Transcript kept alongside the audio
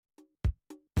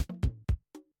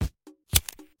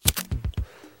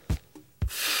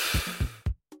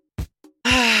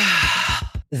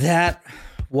That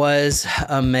was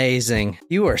amazing.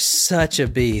 You are such a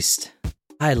beast.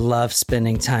 I love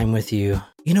spending time with you.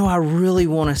 You know, I really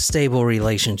want a stable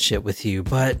relationship with you,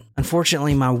 but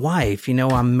unfortunately, my wife,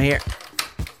 I'm married.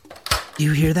 Do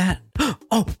you hear that?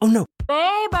 Oh no.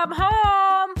 Babe, I'm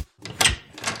home.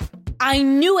 I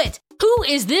knew it. Who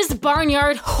is this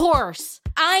barnyard horse?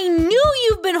 I knew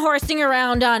you've been horsing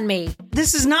around on me.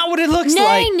 This is not what it looks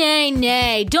like.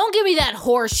 Nay. Don't give me that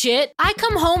horse shit. I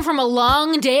come home from a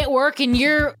long day at work and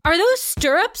are those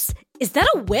stirrups? Is that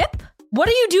a whip? What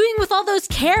are you doing with all those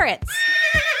carrots?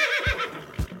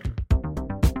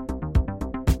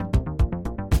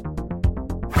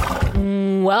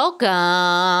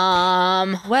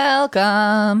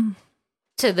 Welcome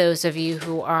to those of you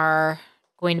who are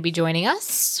going to be joining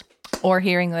us. Or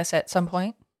hearing this at some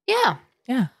point. Yeah.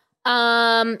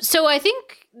 So I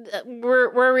think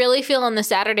we're really feeling the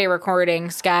Saturday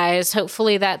recordings, guys.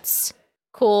 Hopefully that's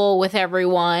cool with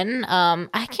everyone.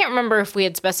 I can't remember if we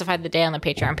had specified the day on the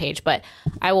Patreon page, but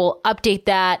I will update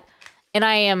that. And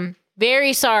I am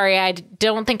very sorry. I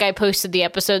don't think I posted the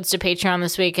episodes to Patreon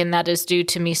this week, and that is due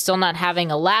to me still not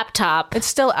having a laptop. It's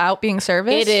still out being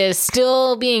serviced? It is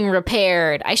still being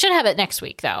repaired. I should have it next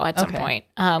week, though, at some point.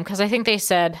 Because I think they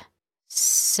said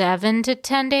 7 to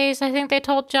 10 days, I think they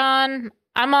told John.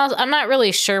 I'm not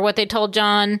really sure what they told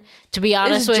John, to be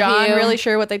honest with you. Is John really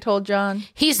sure what they told John?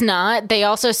 He's not. They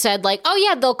also said, oh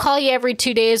yeah, they'll call you every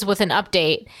 2 days with an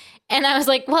update. And I was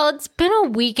like, well, it's been a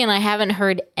week and I haven't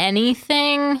heard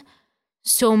anything,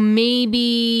 so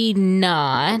maybe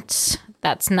not.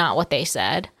 That's not what they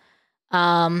said.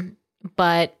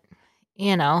 But,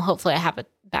 hopefully I have it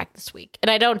back this week. And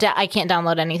I can't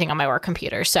download anything on my work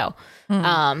computer, so...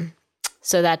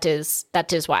 So that is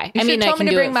why. You I told can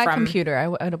me to bring my from, computer.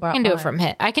 I can do it from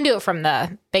it. I can do it from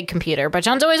the big computer, but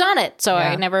John's always on it, so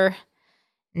I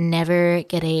never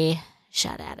get a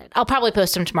shot at it. I'll probably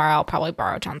post him tomorrow. I'll probably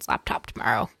borrow John's laptop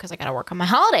tomorrow because I got to work on my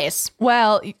holidays.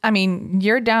 Well,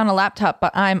 you're down a laptop,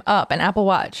 but I'm up an Apple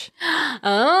Watch.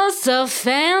 Oh, so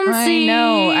fancy! I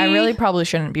know. I really probably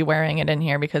shouldn't be wearing it in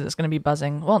here because it's going to be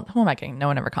buzzing. Well, who am I kidding? No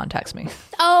one ever contacts me.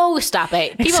 Oh, stop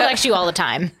it! People text you all the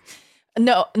time.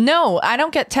 No, I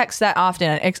don't get texts that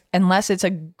often unless it's a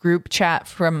group chat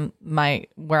from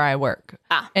where I work.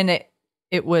 And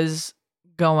it was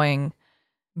going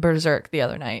berserk the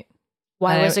other night.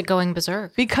 Why was it going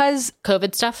berserk? Because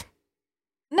COVID stuff?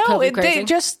 No, it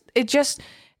just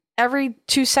every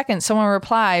 2 seconds someone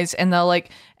replies and they'll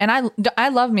and I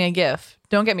love me a GIF.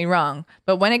 Don't get me wrong,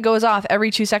 but when it goes off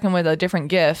every 2 seconds with a different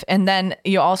GIF, and then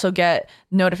you also get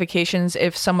notifications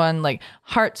if someone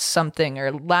hearts something or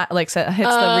hits the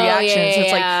reactions.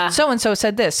 It's so and so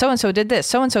said this, so and so did this,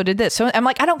 so and so did this. So I'm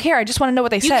I don't care. I just want to know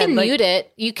what they said. You can mute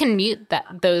it. You can mute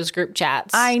those group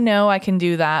chats. I know I can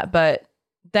do that, but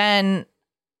then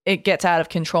it gets out of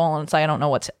control, and it's I don't know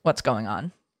what's going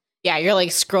on. Yeah, you're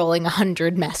scrolling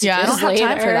 100 messages. Yeah,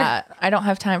 I don't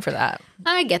have time for that.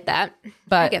 I get that.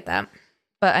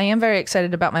 But I am very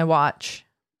excited about my watch.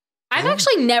 I've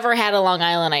actually never had a Long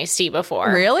Island iced tea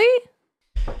before. Really?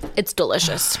 It's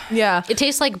delicious. Yeah. It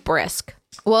tastes like brisk.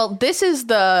 Well, this is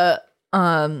the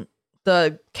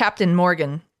Captain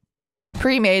Morgan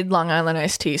pre-made Long Island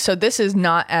iced tea. So this is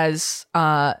not as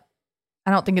I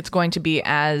don't think it's going to be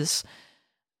as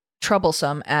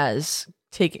troublesome as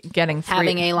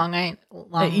having a Long Island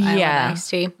iced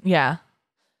tea. Yeah.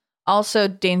 Also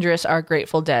dangerous are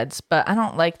Grateful Deads, but I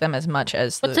don't like them as much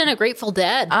as What's in a Grateful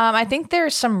Dead? I think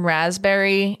there's some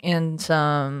raspberry and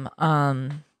some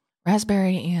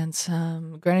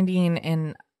grenadine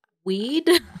and weed.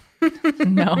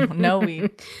 no weed.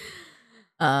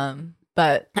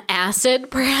 But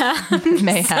acid perhaps.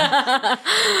 May have.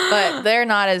 But they're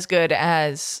not as good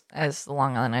as the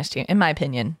Long Island iced tea, in my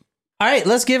opinion. All right,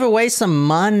 let's give away some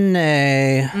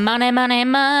money.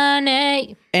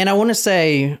 Money. And I want to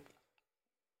say,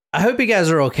 I hope you guys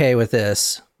are okay with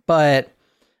this, but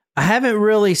I haven't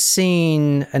really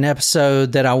seen an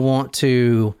episode that I want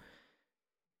to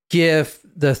give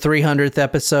the 300th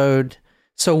episode.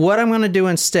 So what I'm going to do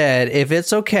instead, if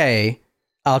it's okay,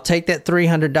 I'll take that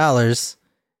 $300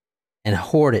 and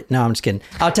hoard it. No, I'm just kidding.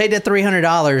 I'll take that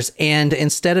 $300 and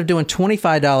instead of doing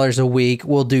 $25 a week,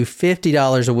 we'll do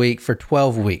 $50 a week for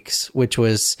 12 weeks, which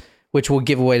will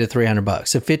give away the $300.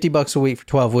 So $50 a week for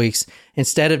 12 weeks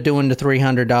instead of doing the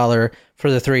 $300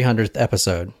 for the 300th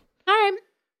episode. All right.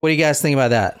 What do you guys think about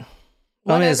that?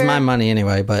 Whatever. I mean, it's my money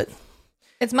anyway, but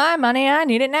it's my money. I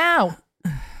need it now.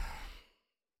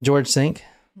 George Sink.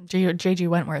 JG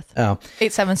Wentworth. Oh.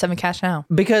 877 cash now.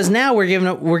 Because now we're giving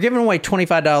away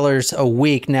 $25 a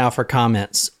week now for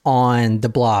comments on the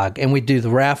blog, and we do the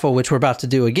raffle, which we're about to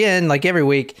do again, like every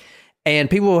week. And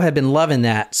people have been loving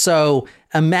that. So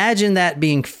imagine that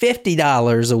being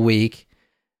 $50 a week,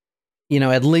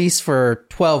 at least for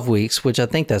 12 weeks, which I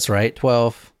think that's right.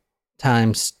 12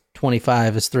 times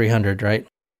 25 is 300, right?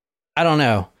 I don't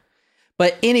know.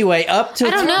 But anyway, up to...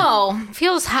 I don't know.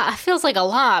 Feels like a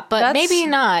lot, but maybe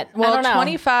not. Well, I don't know.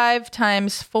 25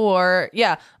 times 4.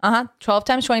 Yeah. 12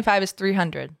 times 25 is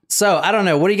 300. So I don't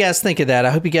know. What do you guys think of that?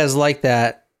 I hope you guys like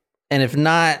that. And if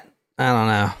not, I don't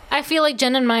know. I feel like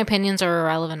Jen and my opinions are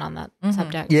irrelevant on that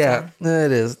subject. Yeah,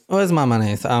 it is. Where's my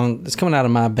money? It's coming out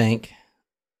of my bank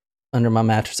under my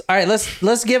mattress. All right,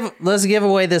 let's give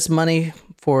away this money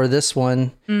for this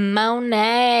one.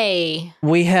 Monet.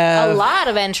 We have a lot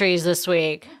of entries this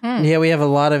week. Yeah, we have a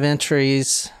lot of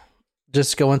entries.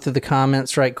 Just going through the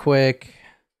comments right quick.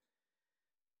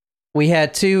 We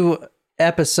had 2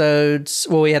 episodes.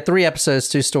 Well, we had 3 episodes,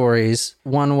 2 stories.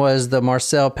 One was the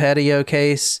Marcel Patio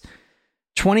case.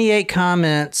 28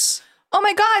 comments. Oh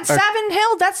my God, Savin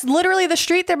Hill. That's literally the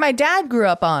street that my dad grew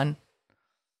up on.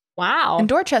 Wow. In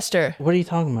Dorchester. What are you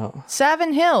talking about?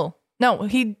 Savin Hill. No,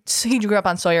 he grew up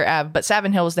on Sawyer Ave, but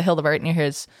Savin Hill was the hill right near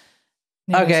his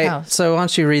house. So why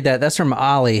don't you read that? That's from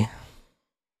Ollie.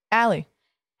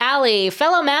 Allie,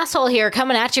 fellow masshole here,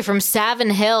 coming at you from Savin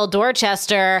Hill,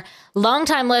 Dorchester.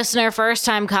 Longtime listener, first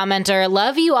time commenter.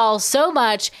 Love you all so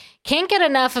much. Can't get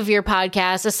enough of your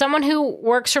podcast. As someone who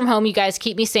works from home, you guys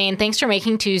keep me sane. Thanks for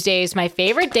making Tuesdays my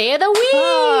favorite day of the week.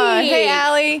 Oh, hey,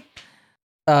 Allie.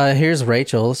 Here's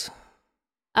Rachel's.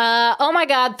 Oh my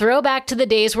God, throwback to the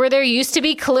days where there used to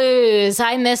be clues.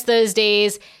 I miss those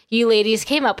days. You ladies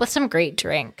came up with some great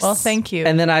drinks. Well, thank you.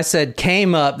 And then I said,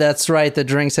 came up. That's right. The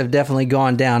drinks have definitely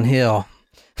gone downhill.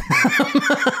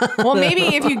 Well,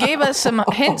 maybe if you gave us some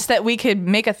hints that we could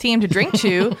make a theme to drink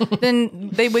to, then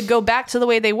they would go back to the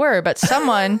way they were. But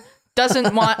someone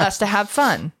doesn't want us to have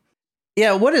fun.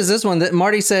 Yeah, what is this one that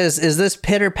Marty says, is this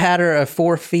pitter patter of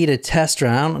 4 feet a test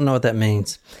run? I don't know what that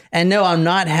means. And no, I'm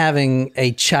not having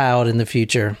a child in the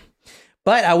future.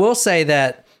 But I will say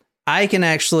that I can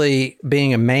actually,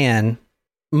 being a man,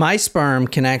 my sperm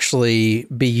can actually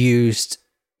be used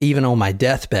even on my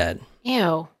deathbed.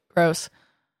 Ew. Gross.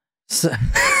 So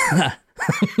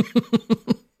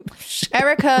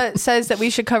Erica says that we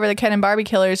should cover the Ken and Barbie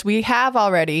killers. We have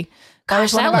already.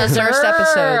 Gosh, that was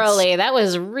early. That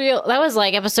was real. That was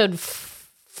like episode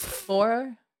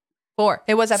 4.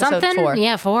 It was episode 4.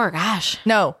 Yeah, 4. Gosh.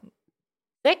 No.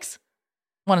 6?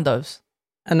 One of those.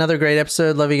 Another great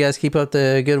episode. Love you guys. Keep up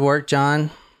the good work,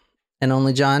 John. And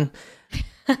only John.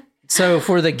 So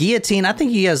for the guillotine, I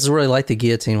think you guys really like the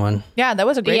guillotine one. Yeah, that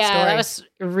was a great story. Yeah, that was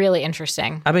really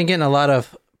interesting. I've been getting a lot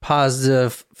of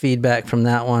positive feedback from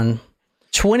that one.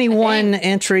 21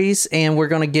 entries, and we're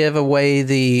going to give away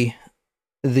the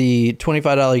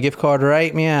 $25 gift card,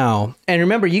 right? Meow. And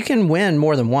remember, you can win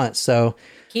more than once, so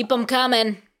keep them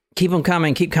coming. Keep them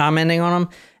coming. Keep commenting on them.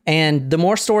 And the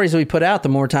more stories we put out, the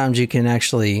more times you can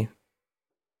actually,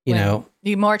 the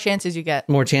more chances you get.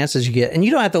 More chances you get. And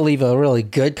you don't have to leave a really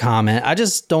good comment. I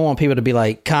just don't want people to be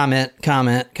like, comment, or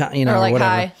like, whatever.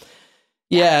 hi.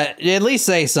 Yeah, at least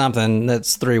say something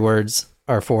that's 3 words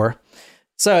or 4.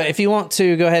 So if you want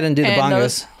to go ahead and do the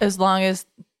bongos. As long as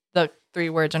the 3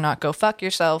 words are not go fuck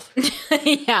yourself.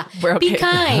 Yeah. We're okay. Be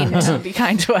kind. Be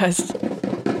kind to us.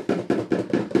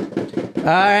 All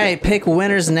right, pick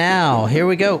winners now. Here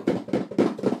we go.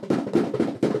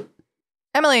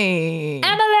 Emily.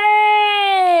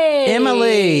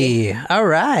 All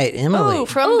right, Emily. Ooh,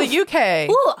 from the UK.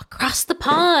 Ooh, across the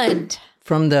pond.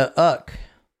 From the UC.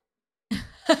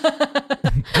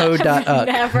 Code.uck.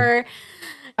 Never.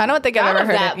 I don't think I've ever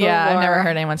heard it. Yeah, I've never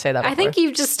heard anyone say that before. I think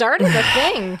you've just started the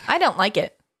thing. I don't like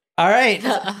it. All right.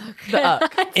 The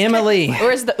UC. Emily.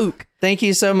 Where's the ook? Thank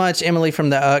you so much, Emily from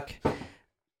the UC.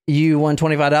 You won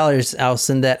 $25. I'll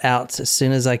send that out as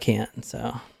soon as I can.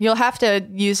 So you'll have to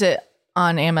use it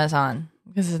on Amazon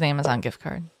because it's an Amazon gift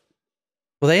card.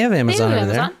 Well, they have Amazon over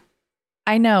there.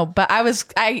 I know, but I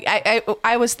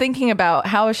was thinking about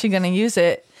how is she going to use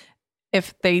it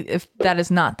if that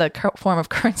is not the form of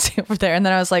currency over there, and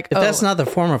then I was like, if that's not the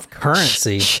form of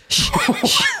currency,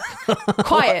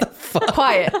 quiet.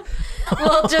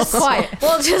 We'll just let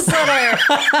her.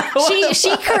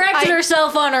 She corrected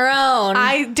herself on her own.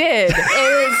 I did.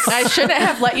 I shouldn't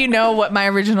have let you know what my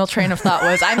original train of thought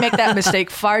was. I make that mistake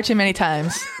far too many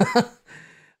times.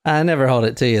 I never hold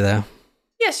it to you though.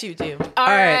 Yes, you do. All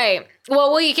right.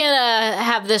 Well, we can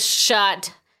have this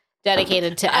shot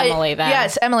dedicated to Emily then.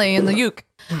 Yes, Emily in the uke.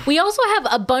 We also have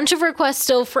a bunch of requests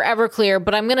still for Everclear,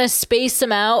 but I'm going to space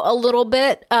them out a little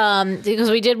bit because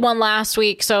we did one last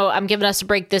week, so I'm giving us a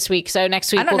break this week. So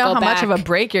next week I don't we'll know go how back. much of a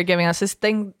break you're giving us. This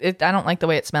thing, I don't like the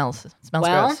way it smells. It smells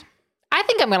gross. I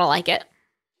think I'm going to like it.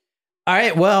 All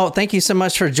right. Well, thank you so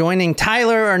much for joining.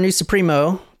 Tyler, our new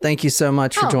Supremo. Thank you so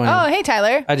much for joining. Oh, hey,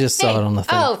 Tyler. I just saw it on the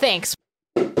thing. Oh, thanks.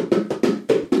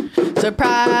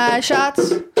 Surprise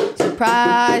shots.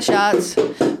 Surprise shots.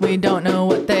 We don't know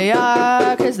what they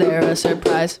are because they're a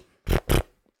surprise.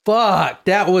 Fuck.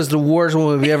 That was the worst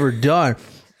one we've ever done.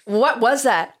 What was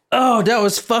that? Oh, that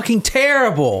was fucking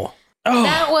terrible. Oh.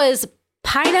 That was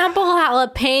pineapple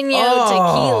jalapeno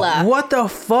tequila. What the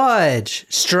fudge?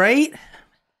 Straight?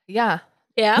 Yeah.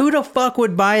 Yeah. Who the fuck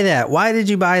would buy that? Why did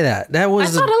you buy that? That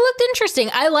was I thought it looked interesting.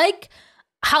 I like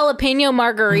jalapeno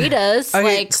margaritas.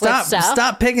 Okay, like with stuff.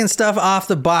 Stop picking stuff off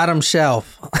the bottom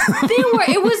shelf.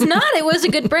 It was not. It was a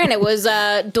good brand. It was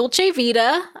Dolce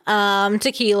Vita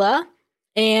tequila.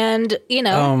 And, you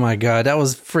know. Oh my God. That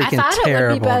was freaking I thought terrible,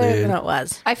 it would be better dude. than it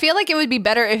was. I feel like it would be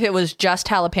better if it was just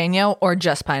jalapeno or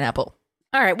just pineapple.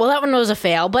 All right. Well, that one was a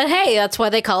fail. But hey, that's why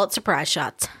they call it surprise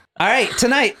shots. All right.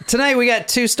 Tonight we got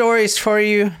two stories for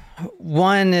you.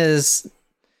 One is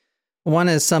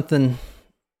something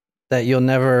that you'll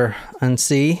never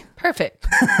unsee. Perfect.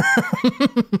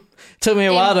 Took me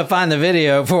a while to find the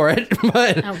video for it,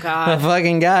 but Oh, God. I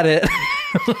fucking got it.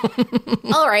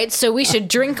 All right. So we should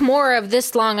drink more of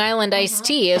this Long Island iced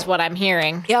tea is what I'm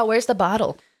hearing. Yeah, where's the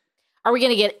bottle? Are we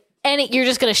going to get any? You're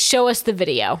just going to show us the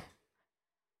video.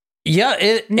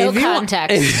 Yeah. No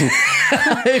context.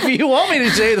 If you want me to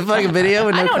show you the fucking video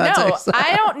with no context.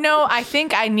 I don't know. I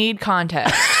think I need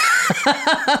context.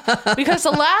 Because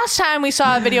the last time we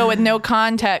saw a video with no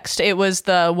context, it was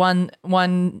the one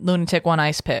lunatic, one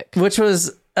ice pick. Which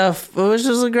was a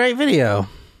great video.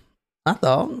 I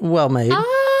thought. Well made.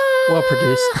 Well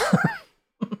produced.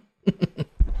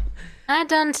 I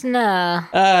don't know.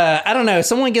 I don't know.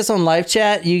 Someone gets on live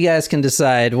chat. You guys can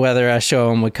decide whether I show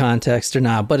them with context or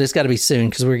not, but it's got to be soon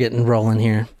because we're getting rolling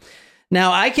here.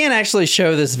 Now, I can't actually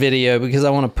show this video because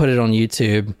I want to put it on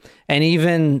YouTube. And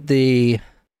even the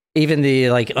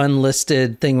like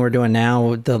unlisted thing we're doing now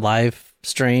with the live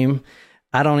stream,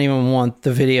 I don't even want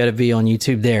the video to be on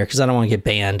YouTube there because I don't want to get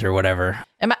banned or whatever.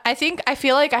 I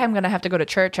feel like I'm going to have to go to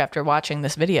church after watching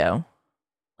this video.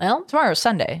 Well, tomorrow's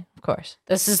Sunday, of course.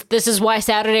 This is why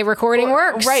Saturday recording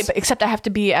works. Right, but except I have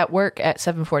to be at work at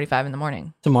 7:45 in the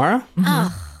morning. Tomorrow? Mm-hmm.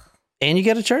 Oh, And you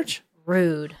go to church?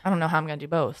 rude. I don't know how I'm going to do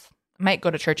both. I might go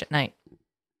to church at night.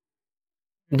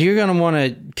 You're going to want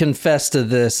to confess to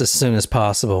this as soon as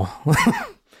possible.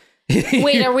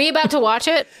 Wait, are we about to watch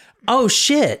it? Oh,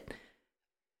 shit.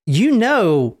 You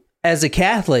know, as a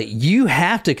Catholic, you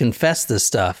have to confess this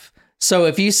stuff. So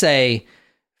if you say,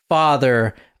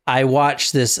 Father, I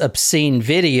watched this obscene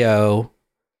video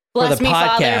Bless for the me,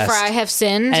 podcast, Father, for I have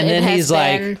sinned. and then he's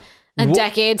like, a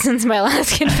decade since my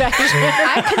last confession.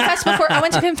 I confessed before. I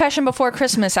went to confession before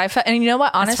Christmas. And you know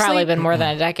what? Honestly, It's probably been more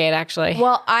than a decade, actually.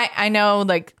 Well, I know,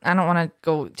 like, I don't want to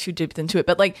go too deep into it,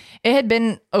 but like, it had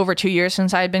been over 2 years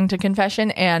since I had been to confession,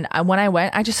 and when I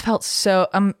went, I just felt so.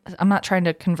 I'm not trying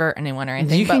to convert anyone or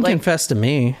anything. you can but like, confess to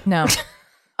me. no.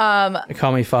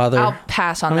 Call me Father. I'll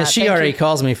pass on I mean, that. she Thank already you.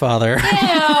 calls me Father. Ew,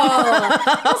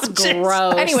 that's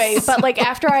gross. Anyway, but like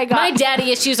after I got my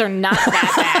daddy issues are not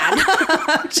that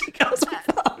bad. She calls me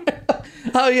Father.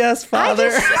 Oh, yes,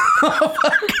 Father.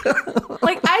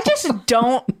 I just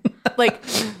don't like.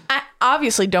 I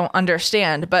obviously don't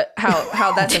understand, but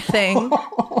how that's a thing.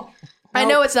 I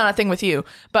know it's not a thing with you,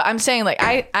 but I'm saying like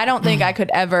I don't think I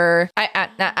could ever.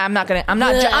 I'm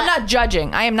not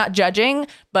judging. I am not judging,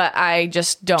 but I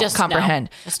just don't comprehend.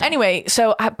 No. Anyway,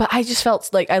 so but I just felt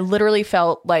like I literally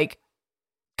felt like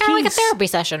Kind of like a therapy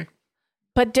session,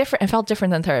 but different. It felt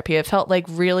different than therapy. It felt like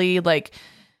really like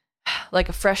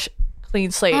a fresh,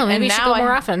 clean slate. Oh, maybe and you should now go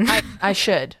more often. I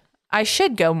should. I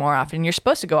should go more often. You're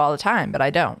supposed to go all the time, but I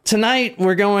don't. Tonight,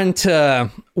 we're going to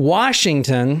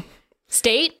Washington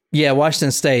State. Yeah,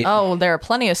 Washington State. Oh, there are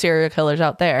plenty of serial killers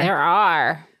out there. There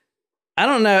are. I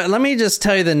don't know. Let me just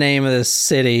tell you the name of this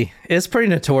city. It's pretty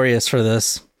notorious for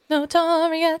this.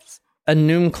 Notorious.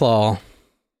 Enumclaw.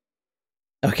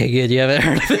 Okay, good. You haven't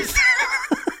heard of it?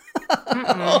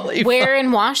 Where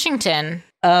in Washington?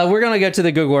 We're going to go to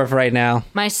the Good Wharf right now.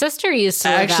 My sister used to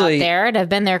live out there, and I've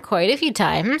been there quite a few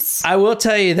times. I will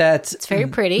tell you that it's very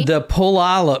pretty. The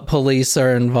Puyallup police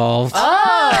are involved.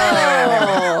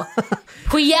 Oh!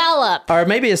 Puyallup. Or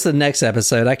maybe it's the next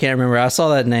episode. I can't remember. I saw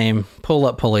that name.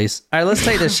 Pull-up police. All right, let's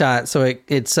take the shot so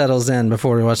it settles in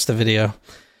before we watch the video.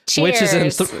 Cheers. Which is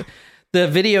in the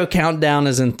video countdown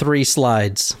is in 3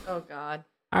 slides. Oh, God.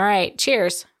 All right.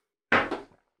 Cheers.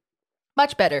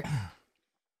 Much better.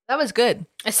 That was good.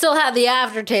 I still have the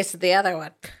aftertaste of the other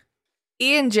one.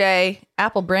 E&J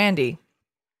apple brandy.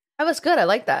 That was good. I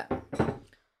like that.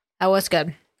 That was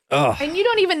good. Ugh. And you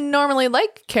don't even normally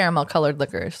like caramel colored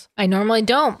liquors. I normally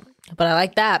don't, but I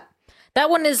like that. That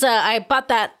one is, I bought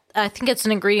that. I think it's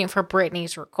an ingredient for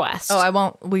Brittany's request.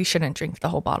 Oh, we shouldn't drink the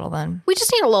whole bottle then. We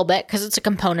just need a little bit because it's a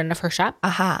component of her shop.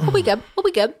 Aha. We'll be good. We'll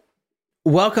be good.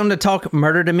 Welcome to Talk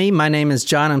Murder to Me. My name is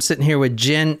John. I'm sitting here with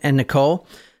Jen and Nicole.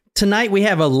 Tonight we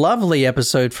have a lovely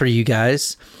episode for you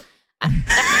guys.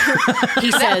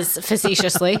 He says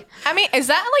facetiously. I mean, is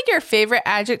that like your favorite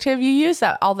adjective? You use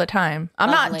that all the time.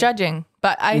 I'm Lovely. not judging,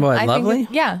 but I lovely?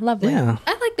 think lovely. Yeah.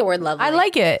 I like the word lovely. I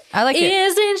like it.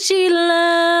 Isn't she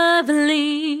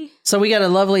lovely? So we got a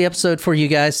lovely episode for you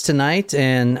guys tonight,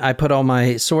 and I put all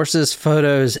my sources,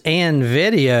 photos, and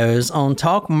videos on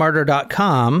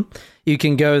talkmurder.com. You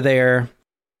can go there,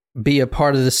 be a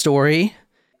part of the story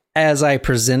as I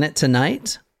present it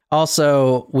tonight.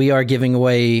 Also, we are giving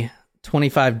away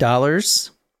 $25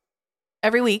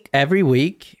 every week.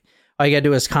 All you got to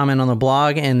do is comment on the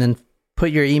blog and then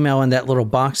put your email in that little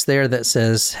box there that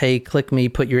says, hey, click me,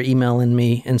 put your email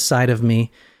inside of me.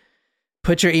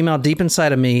 Put your email deep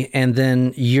inside of me, and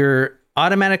then you're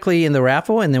automatically in the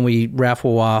raffle, and then we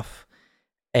raffle off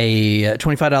a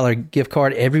 $25 gift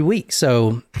card every week.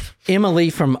 So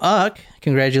Emily from UCK,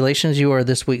 congratulations, you are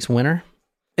this week's winner.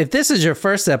 If this is your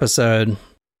first episode...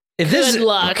 Good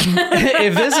luck.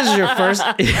 If this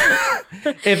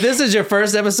is your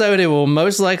first episode, it will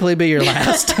most likely be your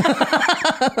last.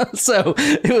 So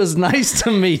it was nice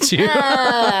to meet you.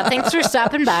 Thanks for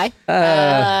stopping by.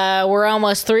 We're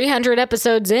almost 300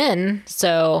 episodes in,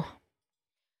 so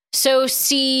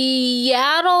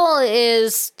Seattle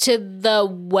is to the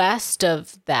west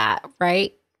of that,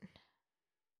 right?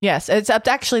 Yes, it's up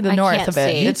to actually the north of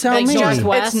it. It's like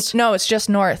northwest. It's just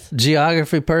north.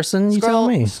 Geography person, you tell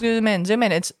me. Zoom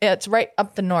in. It's right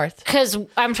up the north. Because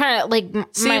I'm trying to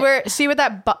see where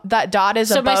that dot is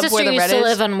above where the red is. So my sister used to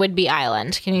live on Whidbey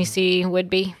Island. Can you see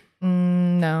Whidbey?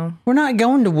 No, we're not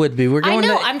going to Whidbey. We're going.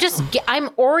 I'm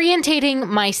orientating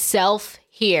myself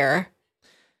here.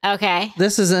 Okay.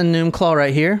 This is a Enumclaw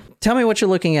right here. Tell me what you're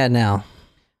looking at now.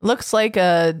 Looks like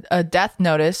a death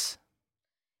notice.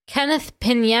 Kenneth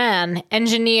Pinion,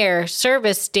 engineer,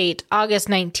 service date August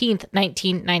 19th,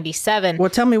 1997. Well,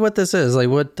 tell me what this is. Like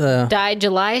what? Died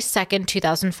July 2nd,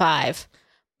 2005.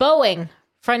 Boeing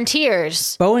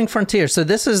Frontiers. Boeing Frontiers. So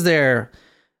this is their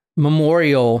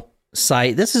memorial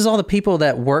site. This is all the people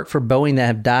that work for Boeing that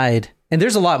have died. And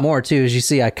there's a lot more too. As you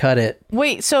see, I cut it.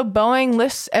 Wait, so Boeing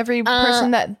lists every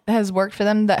person that has worked for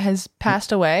them that has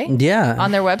passed away? Yeah.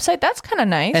 On their website? That's kind of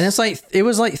nice. And it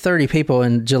was like 30 people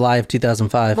in July of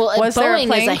 2005. Well, was Boeing there a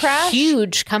plane crash? A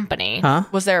huge company. Huh?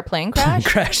 Was there a plane crash?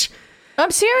 Crash.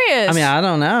 I'm serious. I mean, I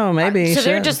don't know. Maybe. So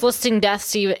they're just listing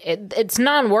deaths. It's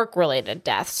non-work related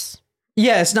deaths.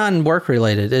 Yeah, it's not work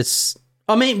related.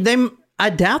 I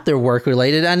doubt they're work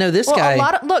related. I know this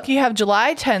guy. Look, you have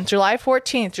July 10th, July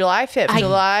 14th, July 5th,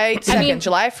 July 2nd,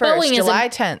 July 1st, Boeing July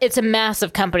 10th. It's a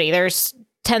massive company. There's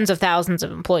tens of thousands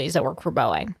of employees that work for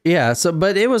Boeing. Yeah. So,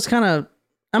 but it was kind of,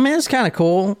 it's kind of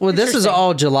cool. Well, this is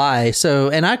all July. So,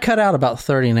 and I cut out about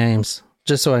 30 names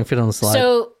just so I can fit on the slide.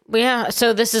 So, yeah.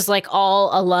 So this is like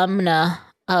all alumna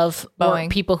of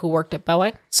Boeing, people who worked at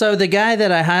Boeing. So the guy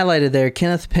that I highlighted there,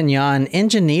 Kenneth Pinion,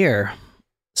 engineer,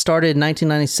 started in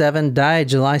 1997, died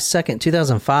July 2nd,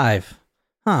 2005.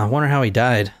 I wonder how he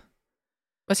died.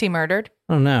 Was he murdered?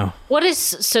 I don't know.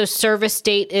 Service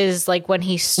date is like when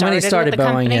he started with the Boeing,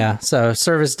 company? Yeah. So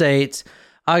service date,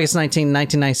 August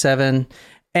 1997.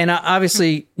 And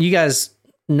obviously, you guys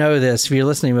know this if you're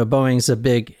listening, but Boeing's a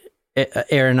big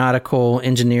aeronautical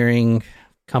engineering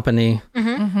company. Mm-hmm.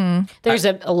 Mm-hmm. There's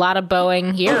a lot of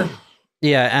Boeing here.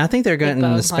 Yeah, I think they're getting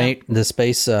in the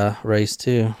space race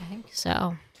too. I think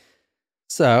so.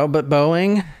 But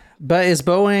is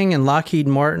Boeing and Lockheed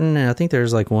Martin, and I think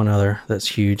there's like one other that's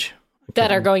huge.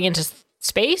 That are going into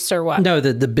space or what? No,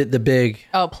 the big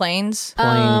planes?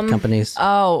 Plane companies.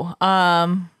 Kenneth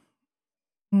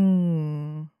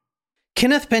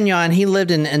Pinion, he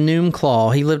lived in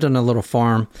Enumclaw. He lived on a little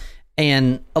farm.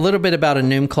 And a little bit about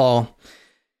Enumclaw.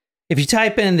 If you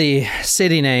type in the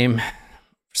city name,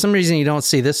 for some reason you don't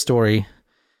see this story.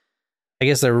 I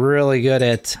guess they're really good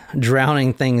at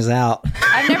drowning things out.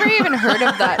 I've never even heard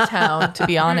of that town, to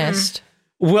be honest.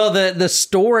 Well, the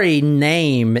story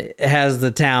name has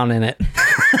the town in it.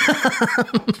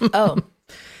 Oh.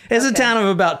 It's a town of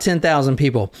about 10,000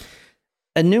 people.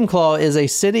 Enumclaw is a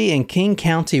city in King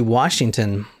County,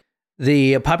 Washington.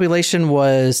 The population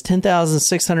was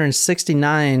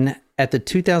 10,669 at the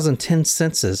 2010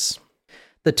 census.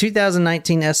 The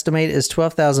 2019 estimate is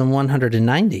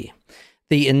 12,190.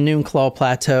 The Enumclaw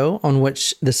Plateau, on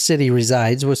which the city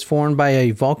resides, was formed by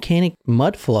a volcanic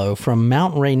mud flow from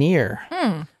Mount Rainier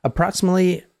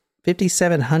approximately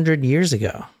 5,700 years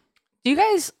ago. Do you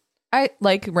guys, I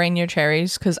like Rainier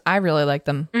cherries because I really like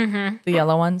them. Mm-hmm. The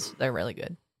yellow ones, they're really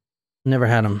good. Never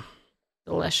had them.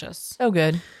 Delicious. So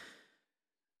good.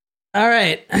 All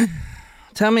right.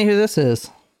 Tell me who this is.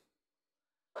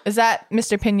 Is that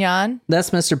Mr. Pignon? That's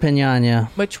Mr. Pignon, yeah.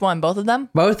 Which one? Both of them?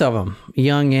 Both of them,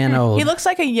 young and old. He looks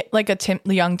like a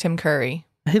young Tim Curry.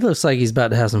 He looks like he's about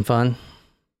to have some fun.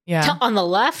 Yeah. On the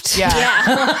left? Yeah.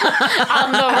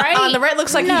 On the right? On the right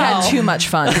looks like he had too much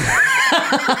fun.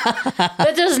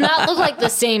 That does not look like the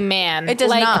same man. It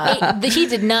does not. He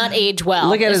did not age well.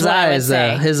 Look at his eyes,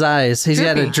 though. His eyes. He's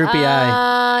got a droopy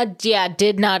eye. Yeah,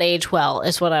 did not age well,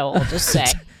 is what I will just say.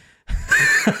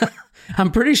 I'm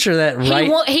pretty sure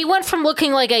that he went from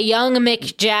looking like a young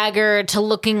Mick Jagger to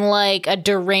looking like a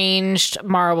deranged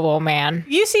Marlboro Man.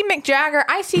 You see Mick Jagger,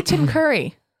 I see Tim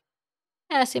Curry.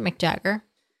 Yeah, I see Mick Jagger.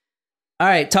 All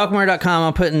right, talkmore.com.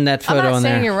 I'm putting that photo on there. I'm not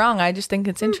saying you're wrong. I just think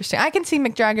it's interesting. I can see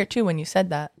Mick Jagger too when you said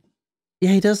that.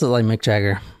 Yeah, he does look like Mick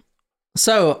Jagger.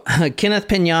 So, Kenneth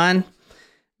Pignon,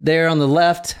 there on the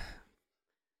left,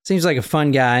 seems like a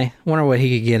fun guy. Wonder what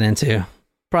he could get into.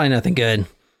 Probably nothing good.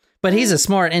 But he's a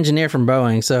smart engineer from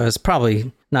Boeing, so it's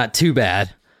probably not too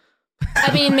bad.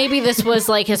 I mean, maybe this was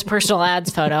like his personal ads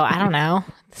photo. I don't know.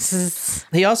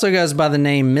 He also goes by the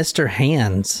name Mr.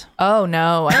 Hands. Oh,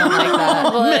 no. I don't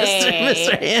like that.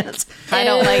 Mr. Hands. I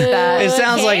don't like that. It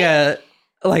sounds like a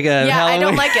yeah, Halloween. I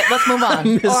don't like it. Let's move on.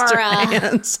 Mr.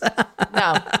 Hands.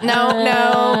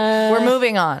 No. We're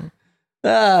moving on.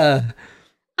 Uh,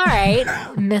 All right,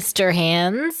 Mr.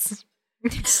 Hands.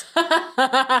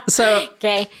 So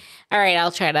okay. All right,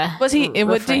 I'll try to. Was he?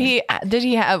 Did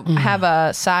he have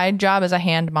a side job as a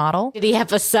hand model? Did he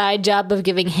have a side job of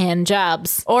giving hand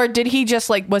jobs, or did he just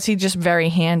was he just very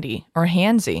handy or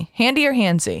handsy? Handy or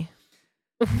handsy?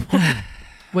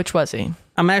 Which was he?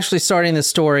 I'm actually starting the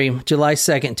story July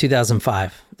 2nd,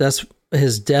 2005. That's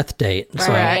his death date.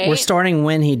 So we're starting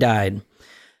when he died.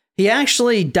 He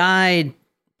actually died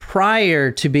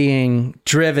prior to being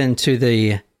driven to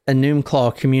the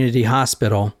Enumclaw Community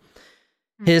Hospital.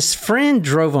 His friend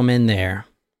drove him in there.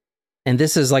 And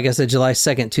this is, like I said, July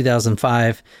 2nd,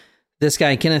 2005. This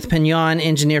guy, Kenneth Pignon,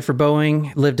 engineer for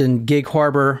Boeing, lived in Gig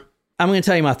Harbor. I'm going to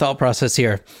tell you my thought process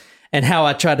here and how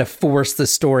I tried to force the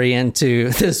story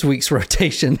into this week's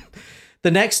rotation.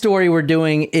 The next story we're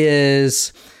doing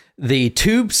is the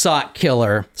tube sock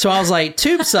killer. So I was like,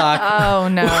 tube sock? Oh,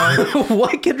 no.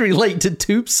 What could relate to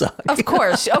tube sock? Of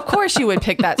course you would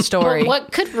pick that story. Well,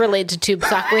 what could relate to tube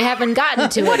sock? We haven't gotten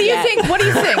to What it do you yet. think? What do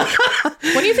you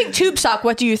think? When you think tube sock,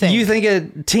 what do you think? You think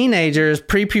of teenagers,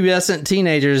 prepubescent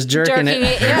teenagers jerking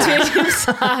it into a tube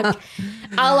sock.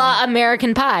 A la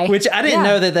American Pie. Which I didn't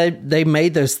know that they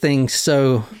made those things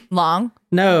so long.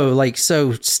 No, like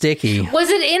so sticky. Was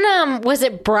it in was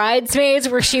it Bridesmaids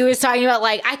where she was talking about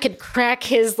like I could crack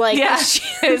his like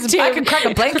I could crack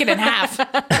a blanket in half.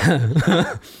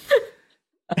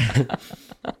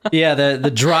 Yeah,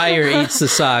 the dryer eats the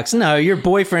socks. No, your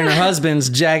boyfriend or husband's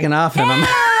jacking off in them.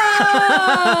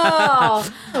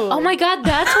 Oh my God,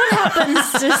 that's what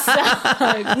happens to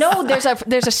socks. No,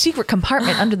 there's a secret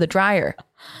compartment under the dryer.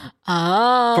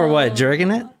 Oh. For what,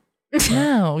 jerking it?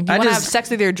 No, you want to have sex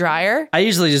with your dryer? I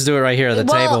usually just do it right here at the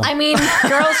table. Well, I mean,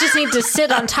 girls just need to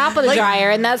sit on top of the dryer,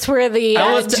 and that's where the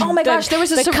oh my gosh, there was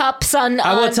the cups on.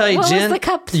 I will tell you, Jen, your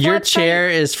website? chair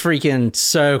is freaking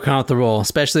so comfortable,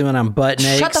 especially when I'm butt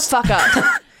naked. Shut the fuck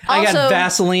up. I got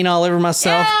Vaseline all over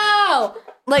myself. No!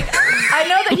 Like, I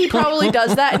know that he probably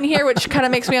does that in here, which kind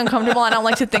of makes me uncomfortable. I don't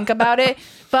like to think about it.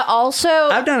 But also,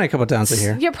 I've done it a couple times in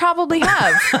here. You probably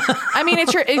have. I mean,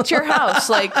 it's your house.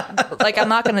 Like I'm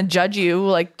not going to judge you.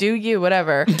 Like, do you,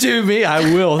 whatever. Do me,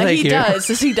 I will. Thank you.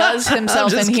 He does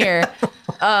himself in here.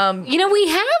 You know, we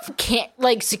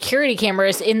have security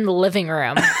cameras in the living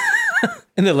room.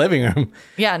 In the living room.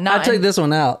 Yeah, I took this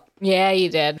one out. Yeah, you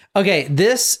did. Okay,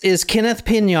 this is Kenneth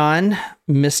Pignon,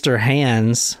 Mr.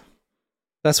 Hands.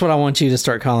 That's what I want you to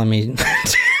start calling me.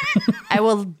 I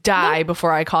will die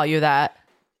before I call you that.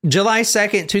 July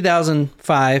 2nd,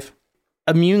 2005,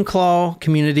 Enumclaw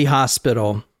Community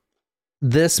Hospital.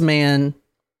 This man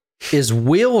is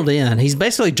wheeled in. He's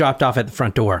basically dropped off at the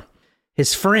front door.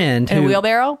 His friend... In a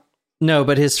wheelbarrow? No,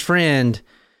 but his friend,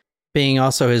 being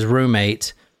also his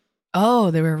roommate...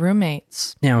 Oh, they were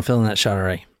roommates. Yeah, I'm feeling that shot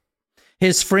already.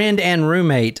 His friend and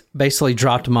roommate basically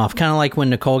dropped him off. Kind of like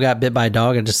when Nicole got bit by a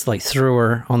dog and just like threw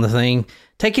her on the thing.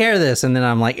 Take care of this. And then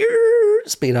I'm like,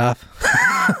 speed off.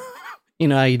 You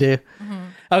know how you do? Mm-hmm.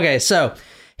 Okay, so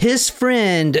His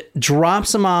friend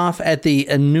drops him off at the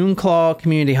Enumclaw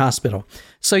Community Hospital.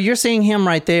 So you're seeing him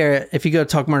right there. If you go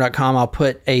to talkmore.com, I'll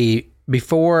put a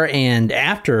before and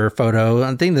after photo.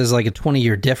 I think there's like a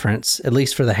 20-year difference, at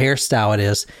least for the hairstyle it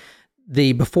is.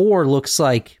 The before looks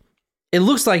like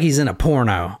he's in a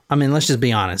porno. I mean, let's just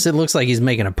be honest. It looks like he's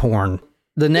making a porn.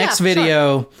 The next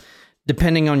video,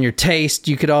 depending on your taste,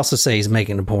 you could also say he's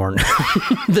making a porn.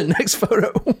 The next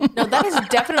photo. No, that is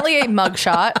definitely a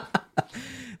mugshot.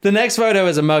 The next photo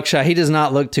is a mugshot. He does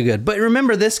not look too good. But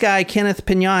remember, this guy, Kenneth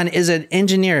Pignon, is an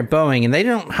engineer at Boeing, and they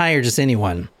don't hire just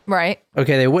anyone. Right.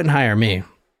 Okay, they wouldn't hire me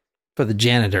for the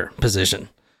janitor position.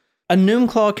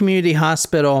 Enumclaw Community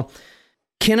Hospital.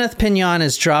 Kenneth Pignon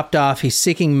is dropped off. He's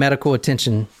seeking medical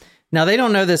attention. Now, they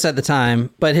don't know this at the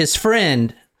time, but his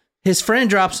friend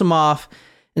drops him off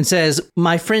and says,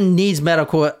 my friend needs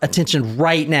medical attention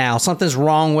right now. Something's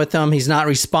wrong with him. He's not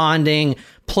responding.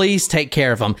 Please take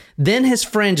care of him. Then his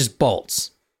friend just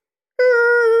bolts.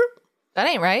 That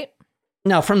ain't right.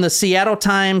 Now, from the Seattle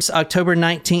Times, October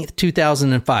 19th,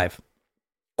 2005.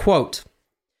 Quote,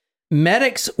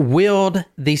 medics wheeled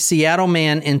the Seattle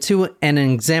man into an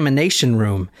examination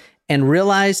room and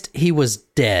realized he was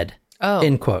dead. Oh.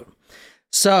 End quote.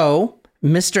 So,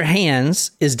 Mr.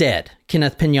 Hands is dead.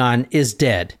 Kenneth Pignon is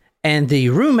dead. And the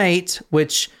roommate,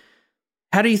 which,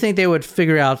 how do you think they would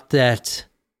figure out that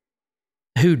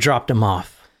who dropped him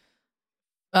off?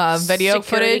 Video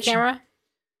Security footage. camera?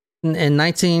 In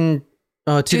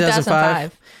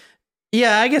 2005.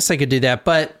 Yeah, I guess I could do that.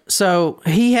 But so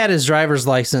he had his driver's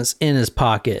license in his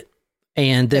pocket.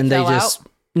 And then they just... out?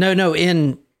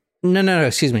 No,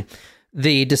 excuse me.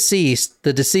 The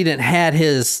decedent had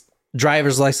his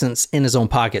driver's license in his own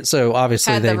pocket. So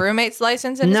obviously Had the roommate's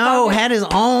license in his pocket? had his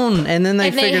own. And then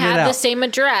they figured it out. And they had the same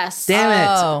address. Damn it.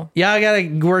 Oh. Y'all got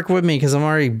to work with me because I'm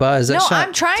already buzzed. That No, shot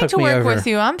I'm trying took to me work over. with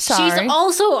you. I'm sorry. She's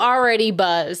also already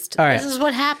buzzed. All right. This is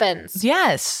what happens.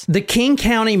 Yes. The King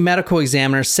County medical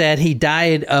examiner said he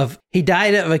died of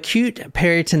acute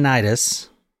peritonitis.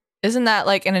 Isn't that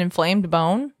like an inflamed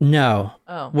bone? No.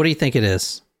 Oh. What do you think it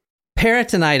is?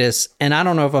 Peritonitis, and I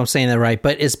don't know if I'm saying that right,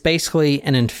 but it's basically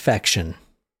an infection.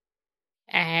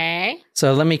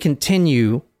 So let me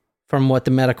continue from what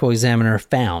the medical examiner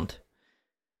found.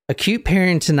 Acute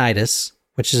peritonitis,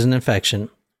 which is an infection,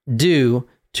 due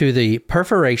to the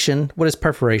perforation. What does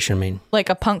perforation mean? Like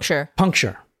a puncture.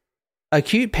 Puncture.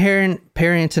 Acute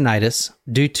peritonitis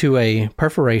due to a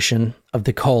perforation of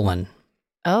the colon.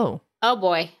 Oh. Oh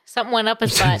boy. Something went up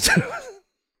his butt.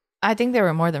 I think there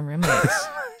were more than roommates.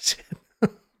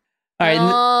 All right.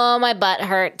 Oh, my butt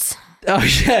hurts. Oh,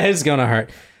 yeah, it's going to hurt.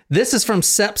 This is from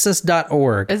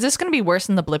sepsis.org. Is this going to be worse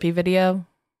than the Blippi video?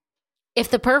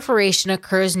 If the perforation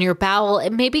occurs in your bowel,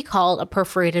 it may be called a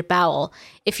perforated bowel.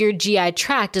 If your GI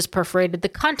tract is perforated, the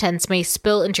contents may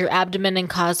spill into your abdomen and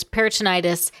cause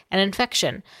peritonitis and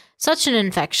infection. Such an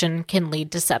infection can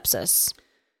lead to sepsis.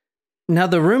 Now,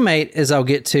 the roommate, as I'll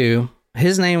get to,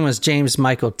 his name was James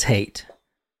Michael Tate.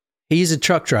 He's a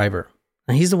truck driver,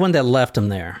 and he's the one that left him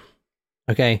there.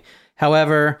 Okay.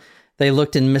 However, they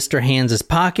looked in Mr. Hands'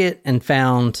 pocket and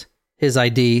found his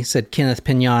ID, said Kenneth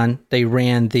Pignon. They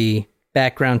ran the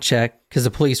background check because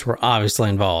the police were obviously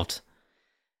involved.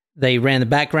 They ran the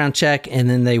background check and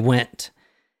then they went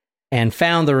and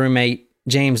found the roommate,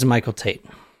 James Michael Tate.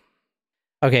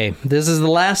 Okay, this is the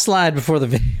last slide before the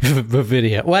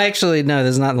video. Well, actually, no,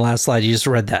 this is not the last slide. You just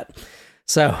read that.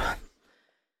 So,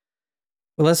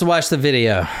 let's watch the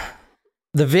video.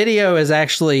 The video is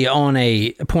actually on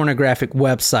a pornographic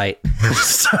website.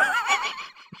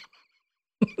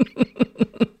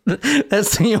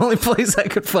 That's the only place I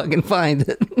could fucking find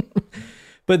it.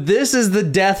 But this is the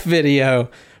death video.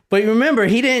 But remember,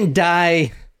 he didn't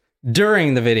die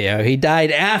during the video. He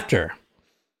died after.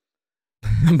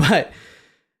 But,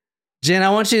 Jen, I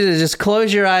want you to just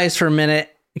close your eyes for a minute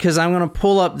because I'm going to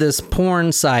pull up this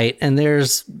porn site and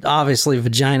there's obviously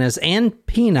vaginas and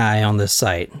peni on this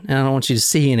site. And I don't want you to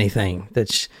see anything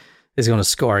that is going to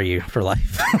scar you for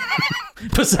life.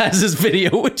 Besides this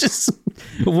video, which is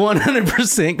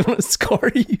 100% going to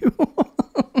scar you.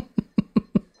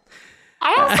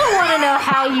 I also want to know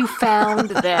how you found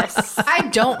this. I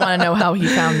don't want to know how he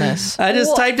found this. I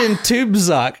just typed in tube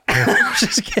sock.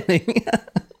 Just kidding.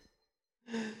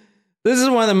 This is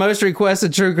one of the most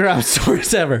requested true crime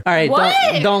stories ever. All right,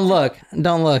 don't look.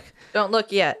 Don't look. Don't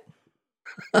look yet.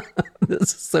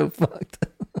 This is so fucked.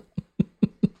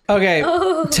 Okay,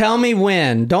 tell me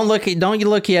when. Don't you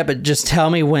look yet, but just tell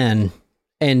me when.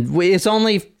 And it's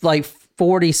only like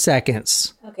 40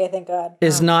 seconds. Okay, thank God.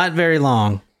 It's not very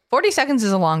long. 40 seconds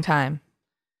is a long time.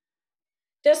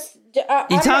 Just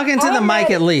You talking to the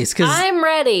mic at least, because I'm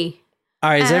ready. All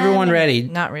right, is everyone ready?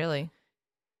 Not really.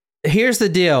 Here's the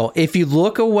deal. If you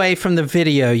look away from the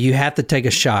video, you have to take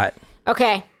a shot.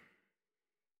 Okay.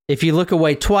 If you look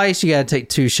away twice, you got to take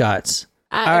 2 shots.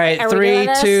 All right, are 3,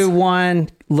 2, 1,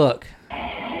 look.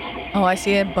 Oh, I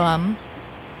see a bum.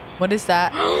 What is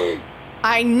that?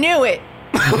 I knew it.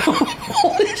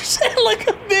 Holy shit, like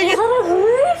a big...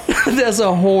 That's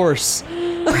a horse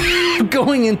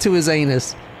going into his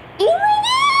anus.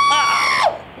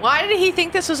 Why did he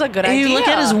think this was a good idea? Look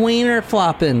at his wiener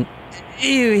flopping.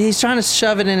 Ew, he's trying to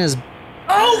shove it in his...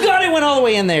 Oh, God, it went all the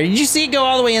way in there. Did you see it go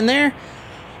all the way in there?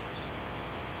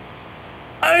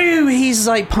 Oh, he's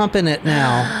like pumping it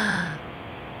now.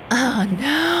 Oh,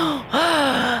 no.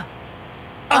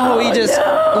 Oh, he just...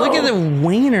 No. Look at the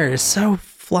wiener. It's so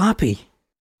floppy.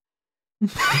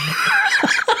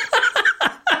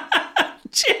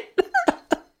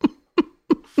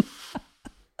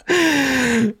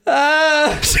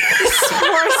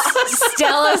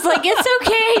 Stella's like, it's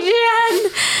okay,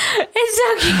 Jen. It's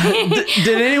okay.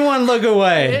 Did anyone look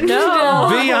away? No.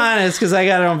 Be honest, because I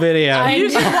got it on video. You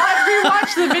should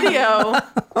rewatch the video.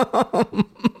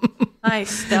 Nice,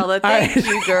 Stella. Thank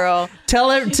you, girl.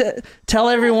 Tell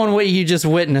everyone what you just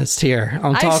witnessed here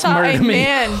on Talk Murder to Me.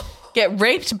 I saw a man get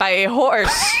raped by a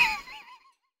horse.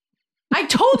 I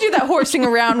told you that horsing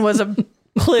around was a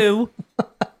clue.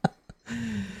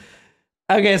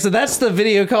 Okay, so that's the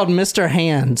video called Mr.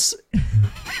 Hands.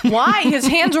 Why? His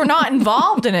hands were not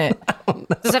involved in it.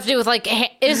 Does it have to do with like,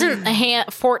 isn't a hand,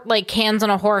 like hands on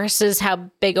a horse is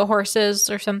how big a horse is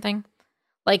or something?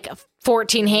 Like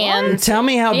 14 hands. What? Tell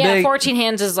me how big. Yeah, 14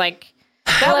 hands is like,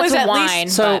 that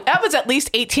was at least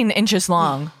 18 inches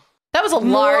long. That was a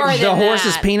large. The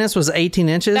horse's penis was 18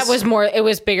 inches? That was more, it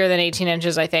was bigger than 18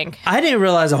 inches, I think. I didn't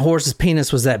realize a horse's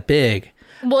penis was that big.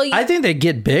 Well, I think they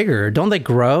get bigger. Don't they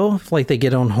grow like they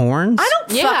get on horns? I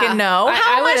don't fucking know.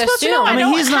 How am I supposed to know? I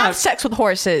mean, he's not have sex with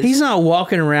horses. He's not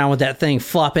walking around with that thing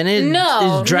flopping.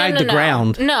 It's dragged the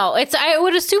ground. No, I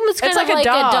would assume it's kind of like a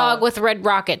dog with Red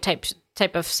Rocket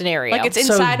type of scenario. Like it's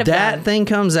inside of that thing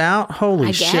comes out.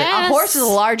 Holy shit! A horse is a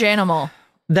large animal.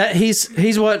 That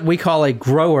he's what we call a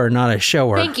grower, not a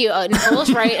shower. Thank you.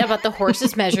 Nicole's right about the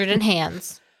horses measured in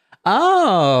hands.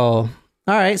 Oh,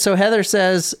 all right. So Heather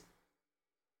says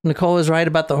Nicole is right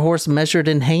about the horse measured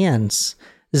in hands.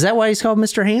 Is that why he's called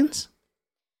Mr. Hands?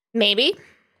 Maybe.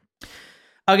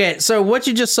 Okay, so what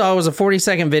you just saw was a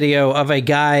 40-second video of a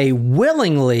guy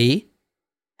willingly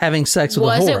having sex with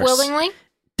a horse. Was it willingly?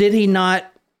 Did he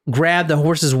not grab the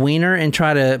horse's wiener and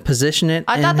try to position it?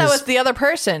 I thought that was the other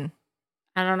person.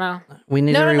 I don't know. We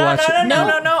need to rewatch it.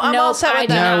 No. I'm all set with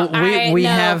that. No, we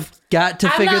have got to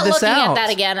figure this out. I'm not looking at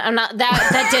that again. I'm not.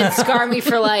 That did scar me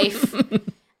for life.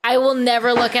 I will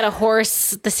never look at a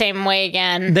horse the same way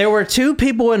again. There were 2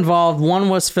 people involved. One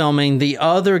was filming. The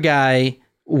other guy,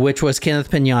 which was Kenneth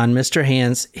Pignon, Mr.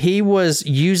 Hands, he was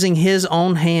using his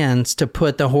own hands to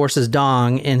put the horse's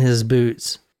dong in his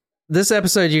boots. This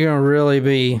episode, you're going to really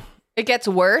be... It gets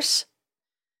worse?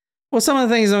 Well, some of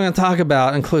the things I'm going to talk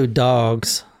about include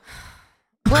dogs.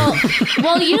 Well,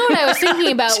 you know what I was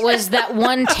thinking about was that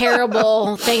one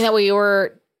terrible thing that we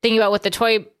were thinking about with the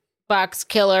toy box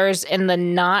killers and the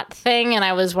knot thing, and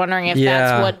I was wondering if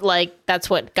that's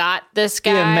what got this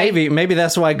guy. Yeah, maybe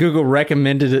that's why Google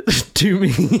recommended it to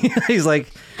me. He's like,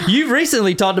 you've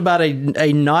recently talked about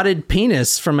a knotted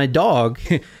penis from a dog.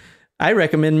 I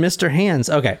recommend Mr. Hands.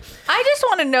 Okay. I just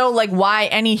want to know why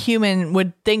any human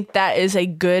would think that is a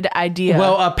good idea.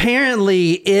 Well,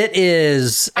 apparently it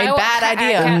is a bad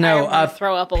idea. I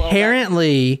throw up a little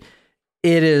apparently bit.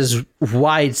 It is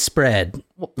widespread.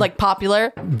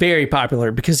 Popular? Very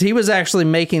popular, because he was actually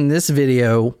making this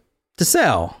video to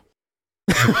sell.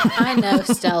 I know,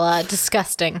 Stella.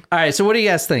 Disgusting. All right, so what do you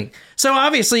guys think? So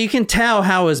obviously you can tell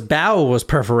how his bowel was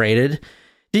perforated.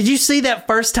 Did you see that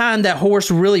first time that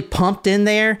horse really pumped in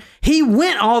there? He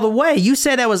went all the way. You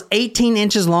said that was 18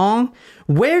 inches long.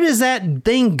 Where does that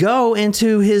thing go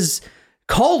into his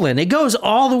colon? It goes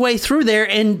all the way through there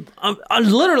and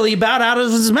literally about out of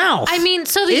his mouth. I mean,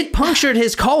 so it punctured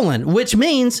his colon, which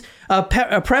means a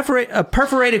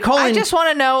perforated colon. I just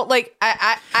want to know,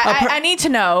 I need to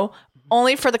know,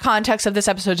 only for the context of this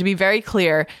episode to be very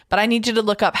clear, but I need you to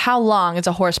look up how long is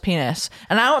a horse penis.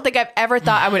 And I don't think I've ever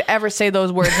thought I would ever say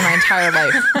those words in my entire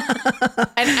life.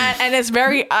 And it's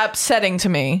very upsetting to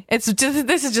me. This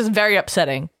is just very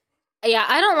upsetting. Yeah,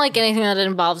 I don't like anything that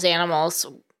involves animals.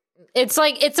 It's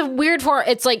a weird form.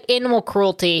 It's like animal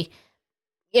cruelty.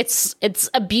 It's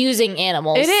abusing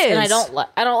animals. It is. And I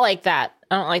don't like that.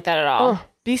 I don't like that at all.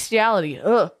 Bestiality.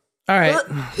 Ugh. All right.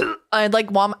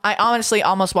 I honestly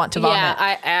almost want to vomit.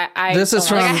 Yeah, I This is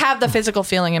from. I have the physical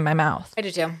feeling in my mouth. I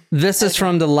do too. This is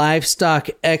from the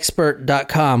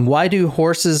livestockexpert.com. Why do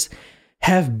horses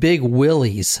have big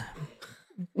willies?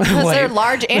 Because they're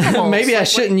large animals. Maybe I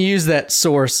shouldn't use that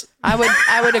source.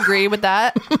 I would agree with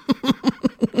that.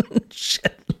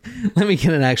 Shit. Let me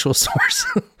get an actual source.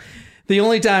 The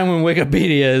only time when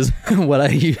Wikipedia is what I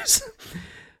use.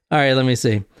 All right, let me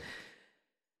see.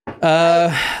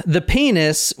 The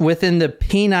penis within the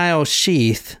penile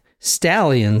sheath,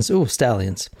 stallions,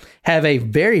 have a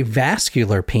very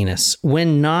vascular penis.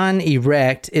 When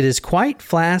non-erect, it is quite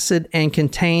flaccid and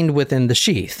contained within the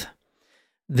sheath.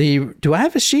 Do I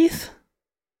have a sheath?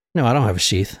 No, I don't have a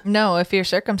sheath. No, if you're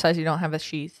circumcised, you don't have a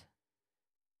sheath.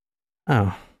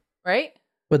 Oh. Right?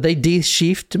 Would they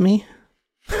de-sheathed me?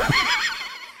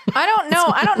 I don't know.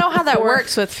 I don't know how that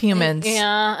works with humans.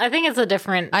 Yeah, I think it's a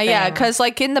different thing. Yeah, because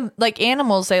like in the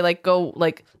animals, they like go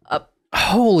like up.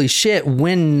 Holy shit.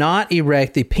 When not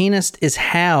erect, the penis is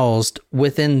housed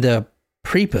within the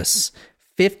prepuce,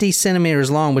 50 centimeters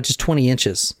long, which is 20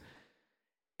 inches,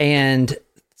 and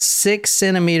 6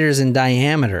 centimeters in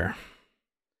diameter.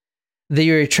 The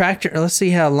retractor, let's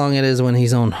see how long it is when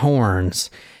he's on horns.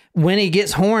 When he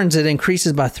gets horns, it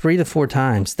increases by 3 to 4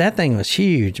 times. That thing was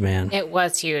huge, man. It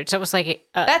was huge. It was like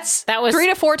that was 3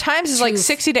 to 4 times is like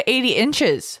 60 to 80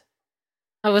 inches.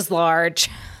 It was large.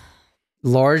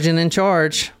 Large and in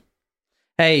charge.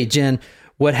 Hey, Jen,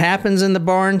 what happens in the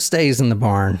barn stays in the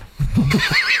barn.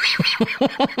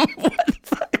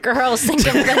 Girls think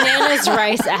of bananas,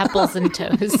 rice, apples, and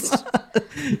toast.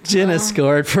 Jen is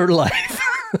scarred for life.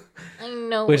 I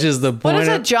know. Which is the point.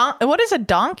 What is a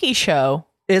donkey show?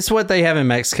 It's what they have in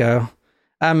Mexico.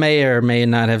 I may or may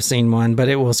not have seen one, but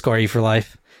it will scar you for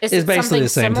life. It's basically the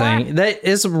same thing.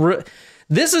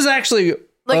 This is actually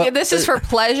this is for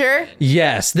pleasure.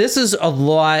 Yes, this is a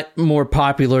lot more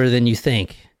popular than you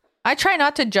think. I try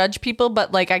not to judge people,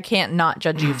 but I can't not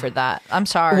judge you for that. I'm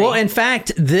sorry. Well, in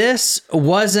fact, this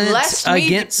wasn't lest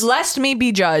me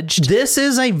be judged. This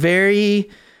is a very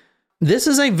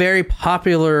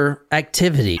popular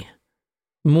activity,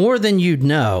 more than you'd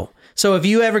know. So if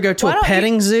you ever go to a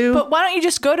petting zoo... But why don't you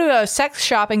just go to a sex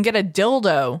shop and get a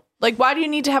dildo? Why do you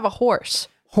need to have a horse?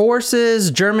 Horses,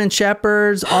 German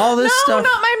Shepherds, all this stuff. No,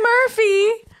 not my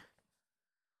Murphy.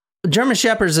 German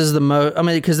Shepherds is the most... I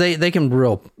mean, because they can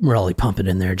really pump it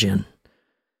in there, Jen.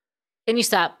 Can you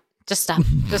stop? Just stop.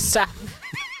 Just stop.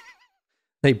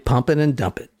 They pump it and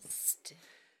dump it.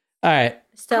 All right.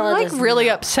 Stella I'm really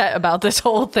upset about this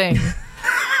whole thing.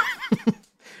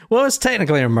 Well, it's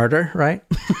technically a murder, right?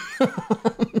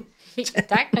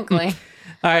 Technically.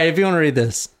 All right, if you want to read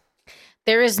this.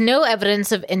 There is no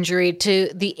evidence of injury to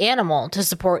the animal to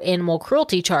support animal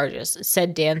cruelty charges,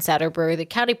 said Dan Satterberg, the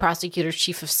county prosecutor's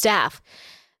chief of staff.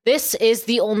 This is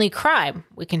the only crime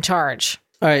we can charge.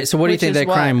 All right, so what do you think that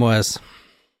crime was?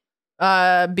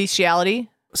 Bestiality.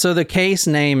 So the case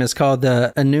name is called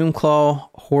the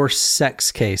Enumclaw horse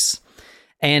sex case.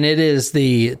 And it is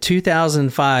the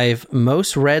 2005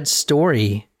 most read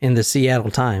story in the Seattle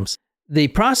Times. The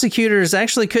prosecutors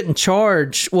actually couldn't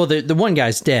charge... Well, the one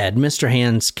guy's dead. Mr.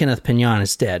 Hands, Kenneth Pignon,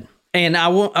 is dead. And I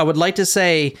would like to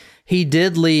say he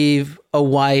did leave a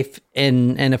wife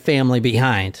and a family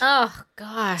behind. Oh,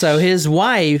 gosh. So his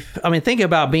wife... I mean, think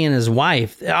about being his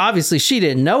wife. Obviously, she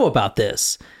didn't know about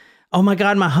this. Oh, my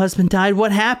God, my husband died.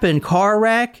 What happened? Car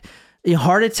wreck?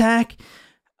 Heart attack?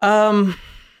 I'm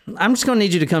just going to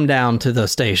need you to come down to the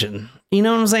station. You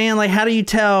know what I'm saying? How do you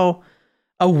tell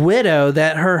a widow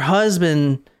that her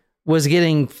husband was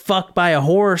getting fucked by a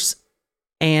horse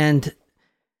and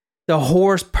the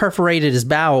horse perforated his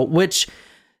bowel, which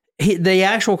the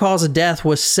actual cause of death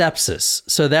was sepsis.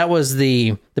 So that was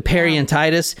the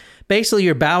peritonitis. Basically,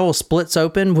 your bowel splits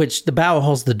open, which the bowel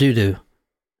holds the doo-doo.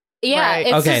 Yeah, right.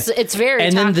 It's very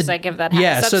and toxic if that happens.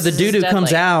 Yeah, so the doo-doo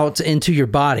comes out into your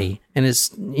body and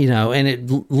it's, and it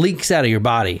leaks out of your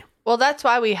body. Well, that's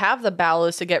why we have the bowel,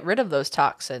 is to get rid of those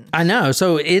toxins. I know.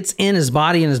 So it's in his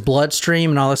body and his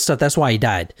bloodstream and all this stuff. That's why he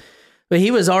died. But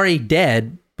he was already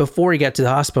dead before he got to the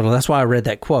hospital. That's why I read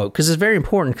that quote, because it's very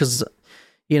important, because,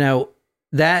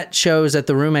 that shows that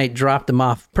the roommate dropped him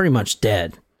off pretty much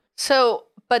dead. So,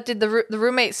 but did the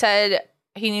roommate said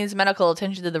he needs medical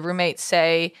attention? Did the roommate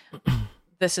say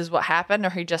this is what happened,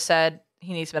 or he just said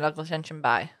he needs medical attention?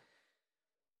 Bye.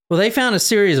 Well, they found a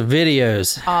series of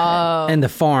videos in the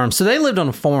farm. So they lived on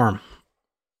a farm,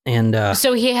 and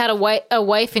so he had a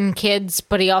wife and kids,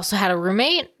 but he also had a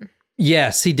roommate.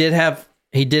 Yes, he did have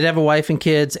a wife and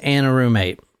kids and a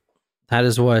roommate. That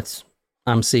is what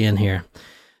I'm seeing here.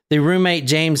 the roommate,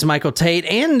 James Michael Tate,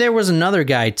 and there was another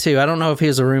guy, too. I don't know if he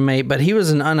was a roommate, but he was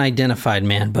an unidentified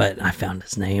man, but I found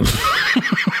his name.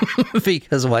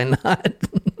 Because why not?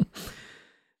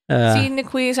 See,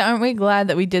 Niquise, aren't we glad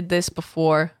that we did this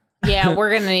before? Yeah, we're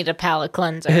going to need a palate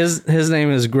cleanser. His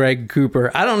name is Greg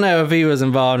Cooper. I don't know if he was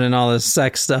involved in all this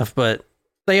sex stuff, but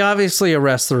they obviously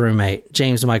arrest the roommate,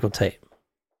 James Michael Tate.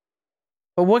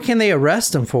 But what can they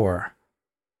arrest him for?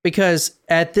 Because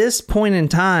at this point in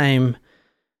time,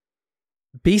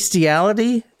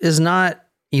 bestiality is not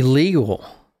illegal.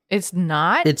 It's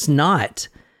not? It's not.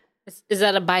 Is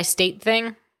that a bi-state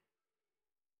thing?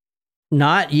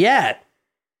 Not yet.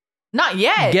 Not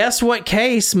yet. Guess what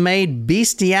case made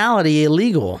bestiality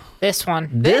illegal? This one.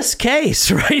 This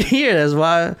case right here. That's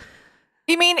why.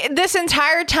 You mean this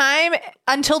entire time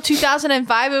until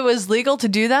 2005 it was legal to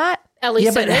do that? At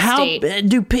least in this state.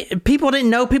 Do people didn't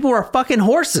know people were fucking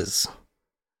horses?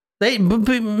 They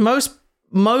most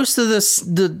of the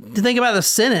think about the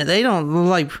Senate. They don't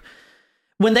like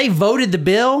when they voted the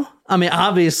bill. I mean,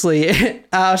 obviously,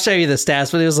 I'll show you the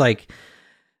stats, but it was like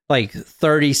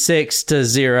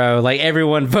 36-0. Like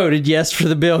everyone voted yes for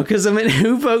the bill because I mean,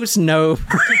 who votes no?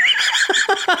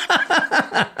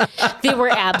 They were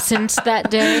absent that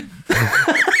day.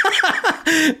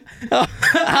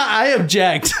 I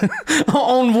object.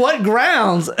 On what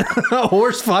grounds? A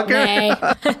horse fucker? Nay.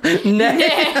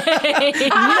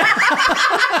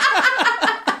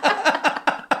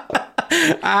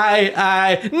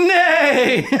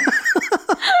 Nay.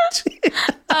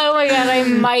 Oh my god, I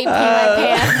might pee my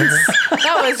pants.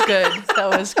 That was good.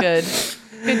 That was good.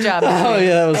 Good job. Oh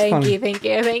yeah, that was funny. Thank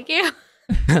you.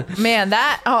 Man,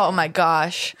 oh my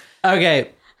gosh. Okay.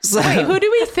 So, wait, who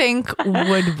do we think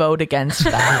would vote against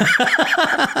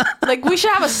that? Like, we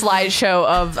should have a slideshow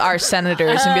of our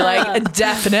senators and be like,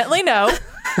 definitely no.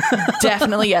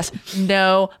 Definitely yes.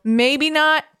 No, maybe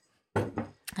not.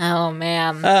 Oh,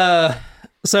 man.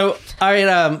 So, all right,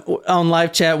 on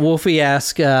live chat, Wolfie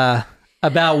asked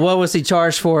about what was he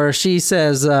charged for. She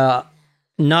says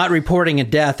not reporting a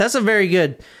death. That's a very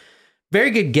good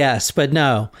guess, but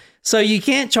no. So you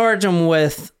can't charge him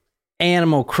with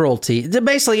animal cruelty.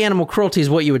 Basically, animal cruelty is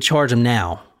what you would charge him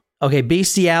now. Okay,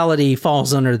 bestiality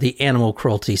falls under the animal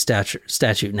cruelty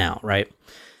statute now, right?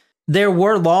 There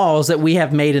were laws that we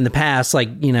have made in the past, like,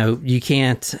 you know, you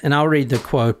can't, and I'll read the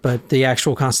quote, but the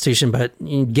actual Constitution, but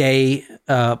gay,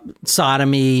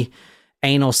 sodomy,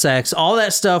 anal sex, all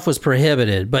that stuff was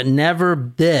prohibited, but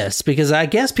never this, because I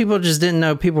guess people just didn't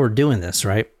know people were doing this,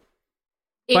 right?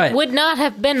 It would not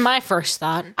have been my first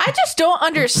thought. I just don't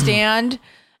understand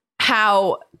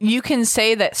how you can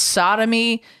say that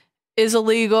sodomy is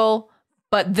illegal,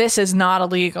 but this is not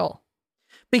illegal.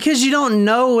 Because you don't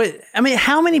know it. I mean,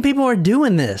 how many people are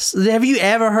doing this? Have you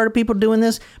ever heard of people doing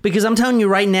this? Because I'm telling you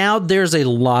right now, there's a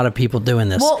lot of people doing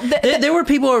this. Well, there were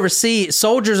people overseas,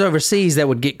 soldiers overseas, that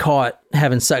would get caught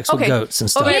having sex with goats and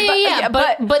stuff. Okay,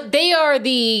 but they are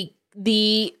the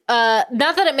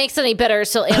not that it makes any better,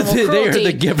 so animal cruelty. They are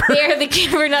the giver. They are the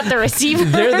giver, not the receiver.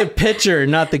 They're the pitcher,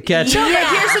 not the catcher. No, but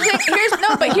here's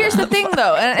the thing. Here's the thing,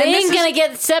 though. And they ain't gonna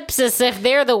get sepsis if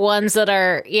they're the ones that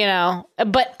are, you know.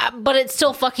 But it's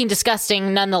still fucking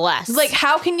disgusting, nonetheless. Like,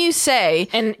 how can you say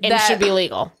and it should be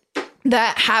legal?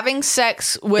 That having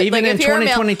sex with, even like, in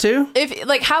 2022,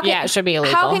 it should be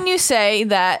illegal. How can you say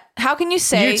that? How can you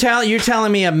say you're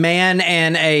telling me a man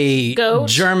and a goat?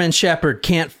 German Shepherd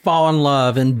can't fall in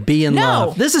love and be in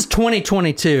love? This is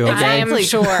 2022. Okay? I am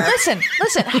sure. Listen.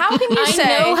 How can you say?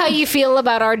 I know how you feel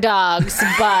about our dogs,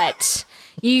 but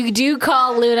you do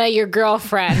call Luna your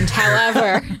girlfriend.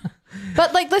 However.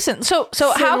 But like, listen. So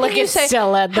how can you say?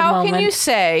 Can you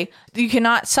say you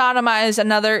cannot sodomize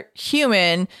another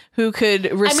human who could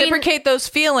reciprocate those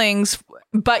feelings,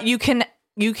 but you can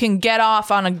get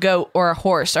off on a goat or a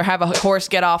horse, or have a horse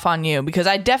get off on you? Because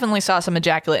I definitely saw some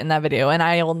ejaculate in that video, and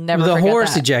I will never forget that. The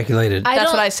horse ejaculated.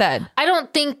 That's what I said. I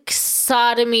don't think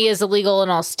sodomy is illegal in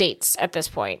all states at this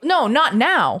point. No, not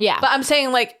now. Yeah, but I'm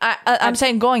saying, like, I'm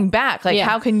saying going back, like,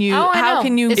 how can you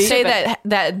say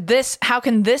that this? How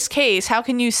can this case? How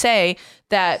can you say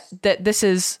that this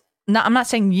is? Not, I'm not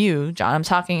saying you, John. I'm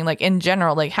talking like in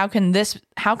general. Like, how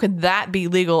could that be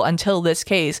legal until this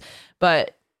case,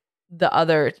 but the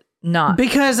other not?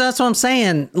 Because that's what I'm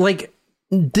saying. Like,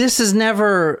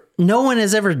 no one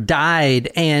has ever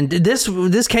died, and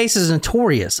this case is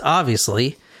notorious,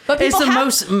 obviously. But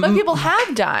people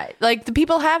have died. Like, the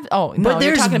people have. Oh no, but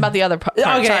you're talking about the other part.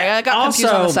 Okay, sorry, I got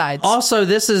confused on the sides. Also,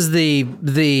 this is the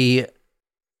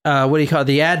what do you call it?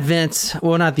 The advent?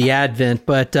 Well, not the advent,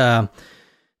 but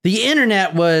the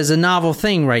internet was a novel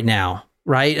thing right now.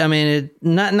 right? I mean,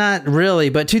 not really,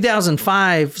 but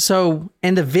 2005. So,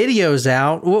 and the video's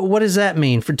out. What does that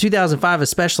mean for 2005,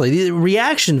 especially the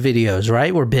reaction videos,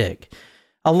 right? Were big.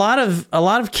 A lot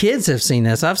of kids have seen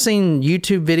this. I've seen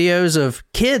YouTube videos of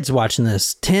kids watching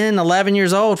this, 10, 11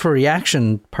 years old, for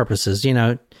reaction purposes. You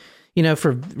know,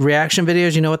 for reaction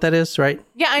videos. You know what that is, right?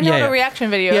 Yeah, I know what a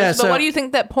reaction video is. But what do you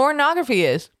think that pornography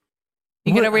is?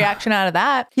 You get a reaction out of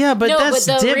that. Yeah, but that's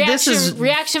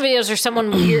reaction videos are someone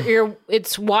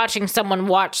it's watching someone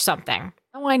watch something.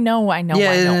 Oh, I know.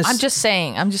 Yeah, I'm just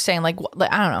saying, like,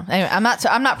 I don't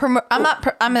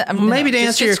know. Maybe to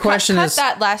answer your question cut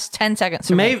that last 10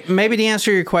 seconds. Maybe to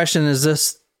answer your question is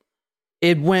this: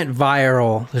 it went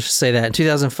viral. Let's just say that in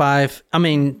 2005. I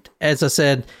mean, as I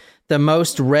said, the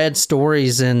most read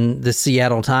stories in the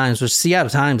Seattle Times, which Seattle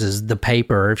Times is the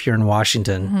paper if you're in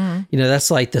Washington. Mm-hmm. You know,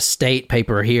 that's like the state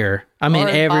paper here. I mean,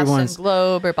 everyone's Boston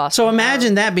Globe or Boston. So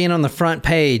imagine that being on the front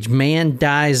page. Man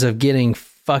dies of getting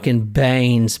fucking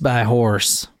bangs by a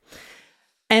horse.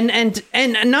 And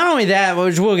not only that,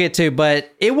 which we'll get to, but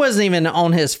it wasn't even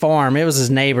on his farm. It was his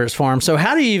neighbor's farm. So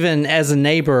how do you even, as a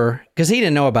neighbor, because he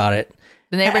didn't know about it.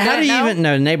 The neighbor didn't know?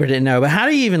 No, the neighbor didn't know. But how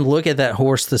do you even look at that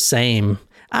horse the same?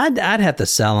 I'd have to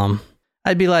sell him.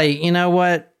 I'd be like, you know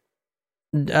what,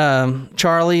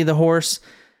 Charlie the horse,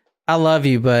 I love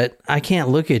you, but I can't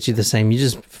look at you the same. You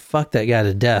just fucked that guy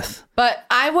to death. But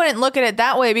I wouldn't look at it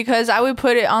that way because I would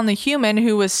put it on the human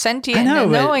who was sentient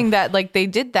and knowing that like they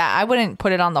did that. I wouldn't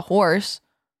put it on the horse.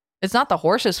 It's not the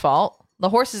horse's fault. The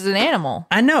horse is an animal.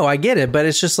 I know, I get it, but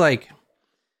it's just like,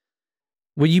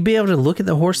 would you be able to look at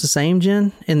the horse the same,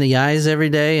 Jen, in the eyes every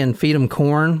day and feed him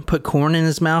corn, put corn in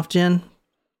his mouth, Jen?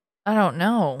 I don't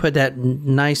know. Put that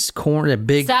nice corn, that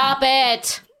big... Stop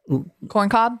it! Corn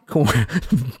cob?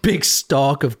 Big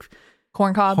stalk of...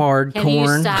 Corn cob? Hard Can corn.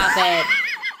 You stop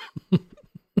it?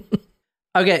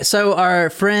 Okay, so our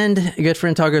good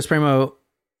friend Tacos Primo,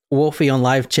 Wolfie on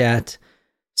live chat,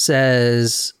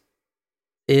 says,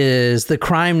 is the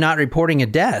crime not reporting a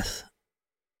death?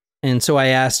 And so I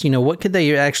asked, what could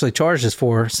they actually charge us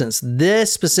for, since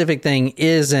this specific thing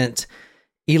isn't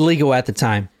illegal at the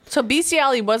time? So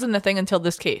bestiality wasn't a thing until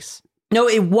this case. No,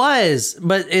 it was,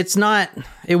 but it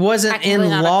wasn't in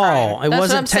law. It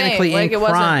wasn't technically in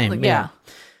crime. Yeah.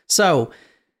 So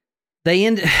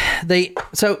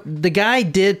so the guy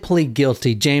did plead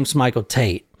guilty, James Michael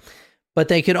Tate, but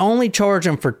they could only charge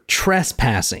him for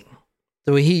trespassing.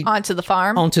 So onto the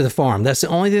farm? Onto the farm. That's the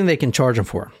only thing they can charge him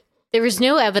for. There was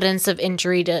no evidence of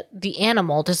injury to the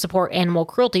animal to support animal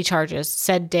cruelty charges,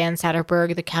 said Dan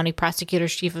Satterberg, the county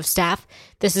prosecutor's chief of staff.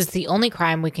 This is the only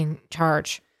crime we can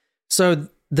charge. So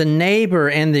the neighbor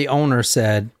and the owner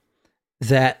said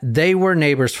that they were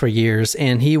neighbors for years,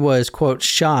 and he was, quote,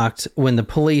 shocked when the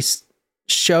police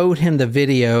showed him the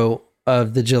video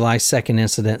of the July 2nd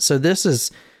incident. So this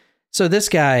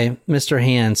guy, Mr.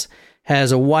 Hands,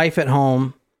 has a wife at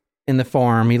home in the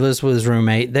farm. He lives with his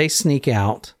roommate. They sneak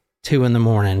out 2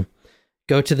 a.m,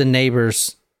 go to the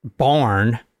neighbor's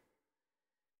barn,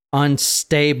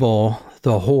 unstable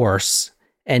the horse,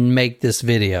 and make this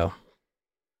video.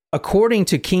 According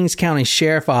to Kings County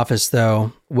Sheriff Office,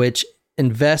 though, which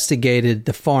investigated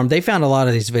the farm, they found a lot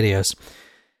of these videos.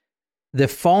 The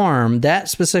farm, that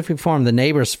specific farm, the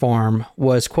neighbor's farm,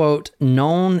 was, quote,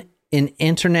 known in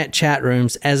internet chat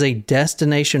rooms as a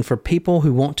destination for people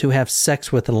who want to have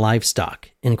sex with the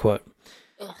livestock, end quote.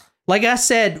 Like I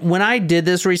said, when I did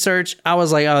this research, I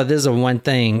was like, oh, this is a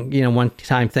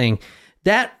one-time thing.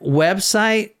 That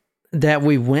website that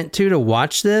we went to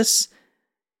watch this,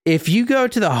 if you go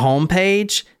to the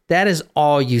homepage, that is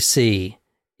all you see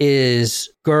is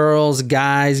girls,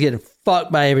 guys getting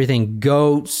fucked by everything,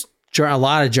 goats, a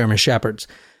lot of German shepherds,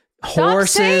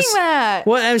 horses. Stop saying that.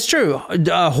 Well, it's true.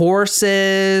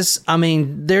 Horses. I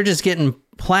mean, they're just getting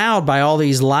plowed by all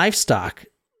these livestock.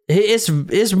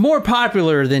 It's more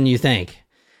popular than you think.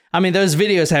 I mean, those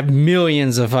videos have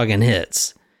millions of fucking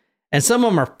hits, and some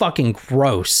of them are fucking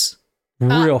gross.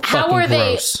 Real fucking gross. How are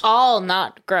they all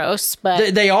not gross?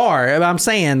 But they are. I'm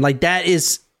saying, like, that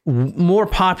is more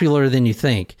popular than you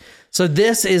think. So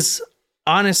this is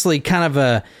honestly kind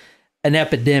of an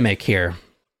epidemic here.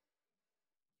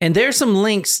 And there's some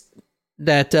links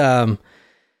that we're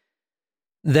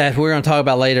going to talk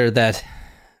about later that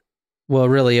will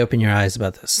really open your eyes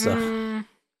about this stuff.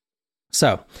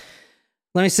 So,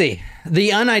 let me see.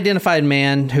 The unidentified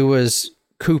man who was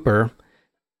Cooper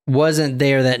wasn't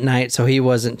there that night, so he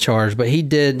wasn't charged, but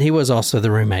he was also the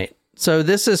roommate. So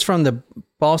this is from the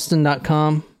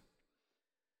Boston.com.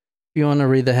 If you want to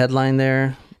read the headline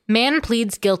there. Man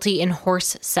pleads guilty in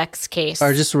horse sex case.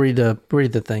 Or just read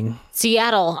the thing.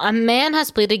 Seattle. A man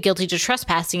has pleaded guilty to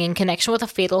trespassing in connection with a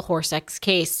fatal horse sex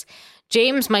case.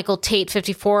 James Michael Tate,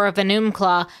 54, of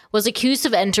Enumclaw, was accused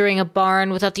of entering a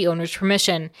barn without the owner's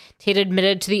permission. Tate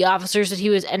admitted to the officers that he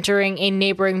was entering a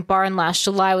neighboring barn last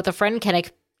July with a friend,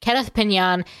 Kenneth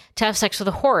Pignon, to have sex with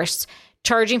a horse,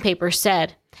 charging papers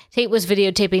said. Tate was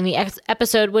videotaping the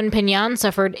episode when Pignon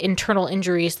suffered internal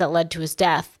injuries that led to his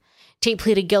death. Tate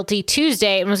pleaded guilty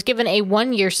Tuesday and was given a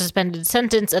 1-year suspended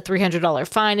sentence, a $300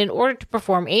 fine, in order to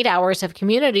perform 8 hours of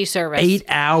community service. 8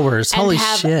 hours? Holy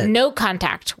shit. And have no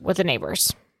contact with the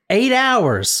neighbors. 8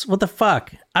 hours? What the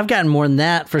fuck? I've gotten more than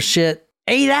that for shit.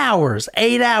 8 hours.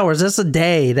 8 hours. That's a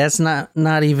day. That's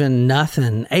not even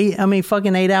nothing.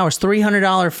 Fucking 8 hours.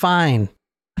 $300 fine.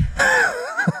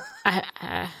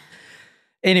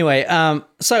 Anyway,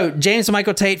 so James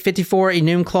Michael Tate, 54,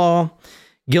 Enumclaw,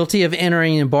 guilty of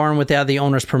entering a barn without the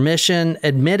owner's permission,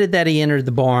 admitted that he entered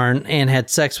the barn and had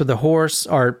sex with a horse,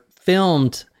 or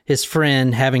filmed his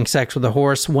friend having sex with a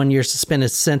horse. 1 year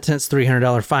suspended sentence,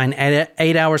 $300 fine,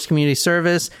 8 hours community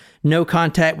service, no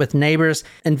contact with neighbors.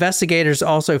 Investigators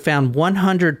also found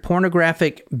 100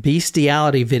 pornographic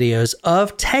bestiality videos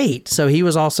of Tate. So he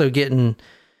was also getting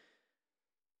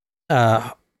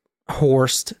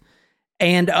horsed,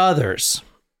 and others.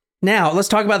 Now, let's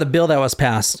talk about the bill that was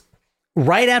passed.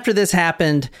 Right after this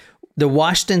happened, the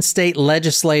Washington state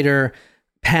legislature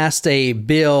passed a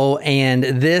bill, and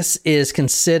this is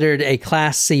considered a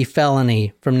Class C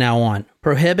felony from now on.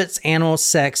 Prohibits animal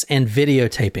sex and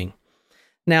videotaping.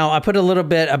 Now, I put a little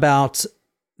bit about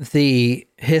the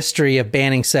history of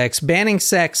banning sex. Banning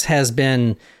sex has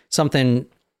been something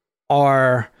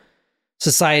our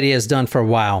society has done for a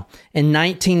while. In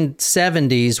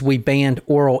 1970s, we banned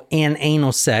oral and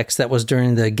anal sex. That was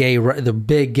during the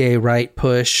big gay right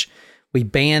push. We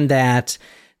banned that.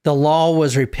 The law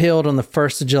was repealed on the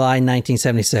 1st of July,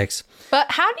 1976. But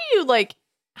how do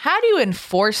you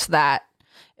enforce that?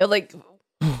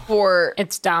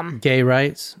 It's dumb. Gay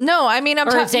rights? No, I mean,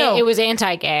 it was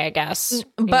anti-gay, I guess.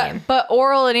 But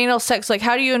oral and anal sex,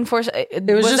 how do you enforce it?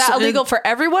 Was that illegal for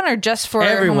everyone or just for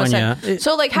everyone? Yeah.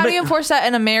 So how do you enforce that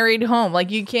in a married home?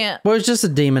 You can't. Well, it's just to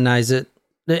demonize it.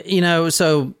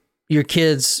 So your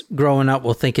kids growing up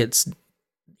will think it's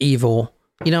evil.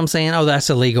 You know what I'm saying? Oh, that's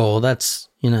illegal. That's,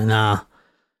 nah.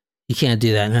 You can't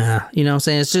do that. Nah. You know what I'm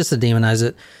saying? It's just to demonize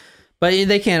it. But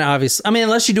they can't obviously.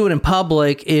 Unless you do it in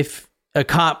public, if a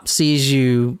cop sees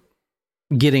you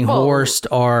getting horsed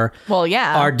or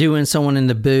doing someone in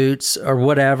the boots or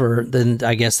whatever, then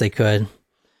I guess they could.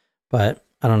 But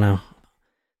I don't know.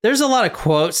 There's a lot of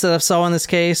quotes that I saw in this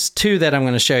case, two that I'm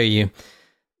going to show you,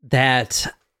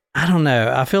 that I don't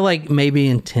know. I feel like maybe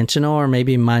intentional or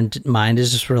maybe my mind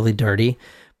is just really dirty.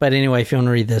 But anyway, if you want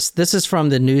to read this is from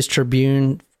the News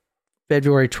Tribune,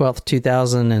 February 12th,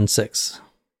 2006.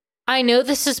 I know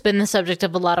this has been the subject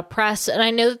of a lot of press, and I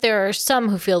know that there are some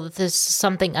who feel that this is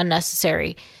something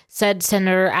unnecessary, said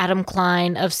Senator Adam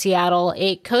Klein of Seattle,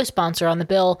 a co-sponsor on the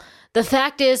bill. The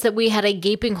fact is that we had a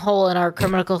gaping hole in our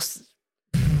criminal...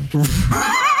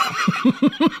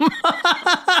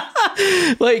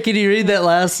 Wait, can you read that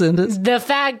last sentence? The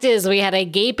fact is we had a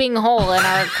gaping hole in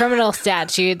our criminal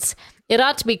statutes. It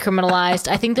ought to be criminalized.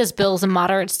 I think this bill is a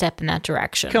moderate step in that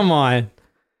direction. Come on.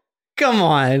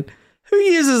 Who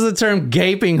uses the term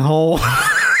gaping hole?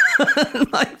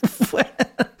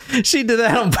 She did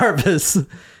that on purpose.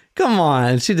 Come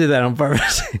on. She did that on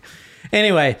purpose.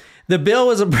 Anyway, the bill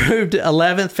was approved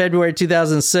 11th February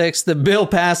 2006. The bill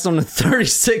passed on a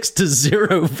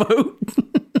 36-0 vote.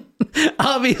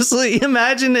 Obviously,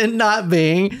 imagine it not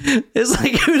being. It's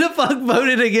who the fuck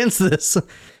voted against this?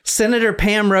 Senator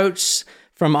Pam Roach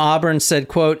from Auburn said,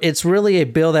 quote, "It's really a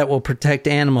bill that will protect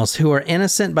animals who are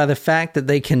innocent by the fact that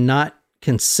they cannot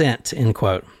consent," end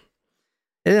quote.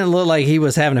 It didn't look like he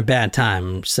was having a bad time,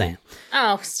 I'm just saying.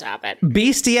 Oh, stop it.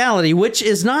 Bestiality, which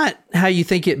is not how you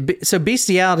think it. So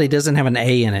bestiality doesn't have an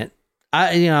A in it.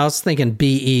 I was thinking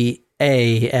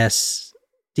BEAStiality.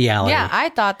 Yeah, I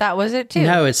thought that was it too.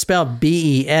 No, it's spelled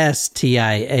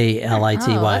BESTIALITY.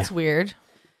 Oh, that's weird.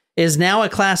 Is now a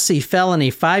Class C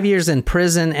felony, 5 years in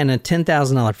prison and a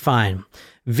 $10,000 fine.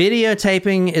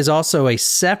 Videotaping is also a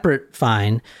separate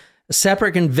fine, a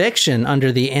separate conviction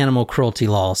under the animal cruelty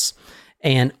laws.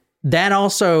 And that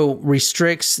also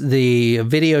restricts the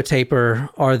videotaper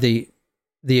or the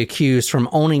accused from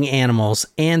owning animals,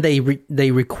 and they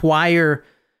require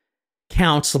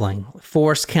counseling,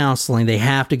 forced counseling. They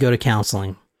have to go to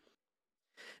counseling.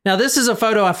 Now, this is a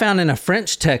photo I found in a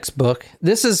French textbook.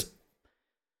 This is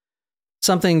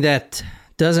something that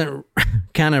doesn't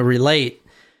kind of relate,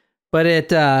 but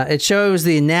it shows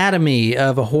the anatomy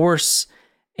of a horse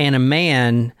and a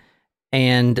man.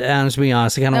 And I'm just being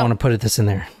honest, I kind of want to put this in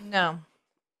there. No.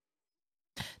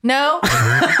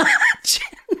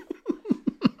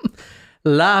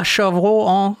 La chevaux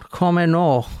en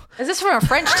communaux. Is this from a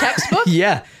French textbook?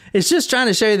 Yeah. It's just trying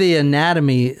to show you the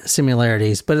anatomy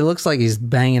similarities, but it looks like he's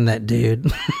banging that dude.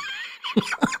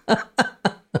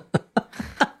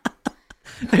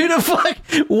 Who the fuck?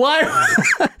 Why?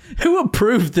 Who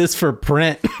approved this for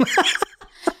print?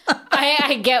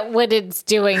 I get what it's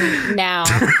doing now.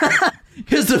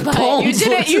 Because the bones. You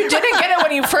didn't get it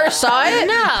when you first saw it?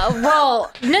 No.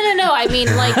 Well, no. I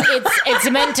mean, like, it's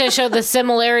meant to show the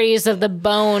similarities of the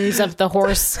bones of the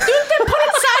horse. Dude, then put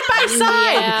it side by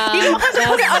side. Yeah, you don't have to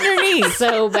put it underneath.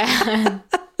 So bad.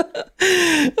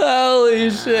 Holy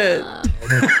shit.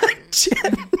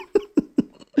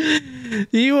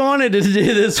 You wanted to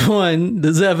do this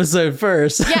episode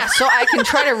first. Yeah, so I can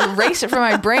try to erase it from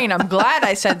my brain. I'm glad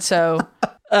I said so.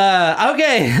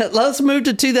 Okay, let's move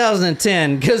to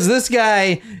 2010, because this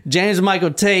guy, James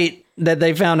Michael Tate, that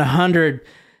they found 100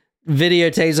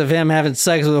 videotapes of him having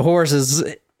sex with horses,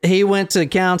 he went to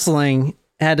counseling,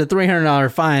 had a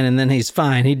 $300 fine, and then he's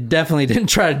fine. He definitely didn't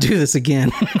try to do this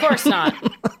again. Of course not.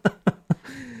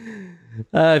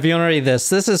 If you want to read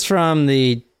this is from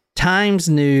the Times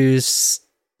News,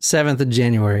 7th of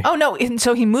January. Oh, no, and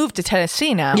so he moved to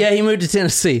Tennessee now. Yeah, he moved to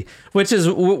Tennessee, which is,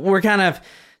 we're kind of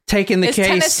taking the case. Is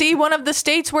Tennessee one of the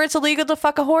states where it's illegal to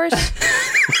fuck a horse? I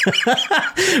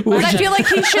feel like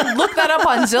he should look that up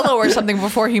on Zillow or something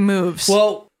before he moves.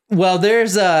 Well,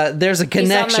 there's a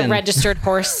connection. He's on the registered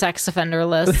horse sex offender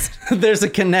list. There's a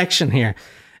connection here,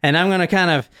 and I'm going to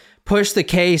kind of push the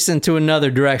case into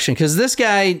another direction, because this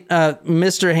guy,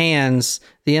 Mr. Hands,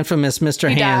 the infamous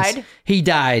Mr. Hands, he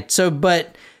died. So,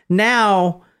 but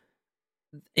now,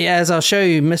 as I'll show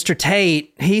you, Mr.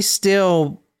 Tate, he's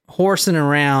still horsing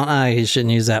around. You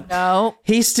shouldn't use that. No.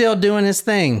 He's still doing his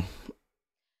thing.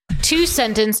 2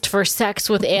 sentenced for sex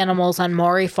with animals on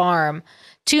Maury Farm.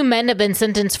 2 men have been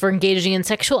sentenced for engaging in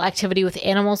sexual activity with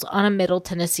animals on a Middle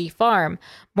Tennessee farm.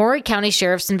 Maury County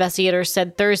Sheriff's investigators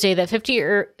said Thursday that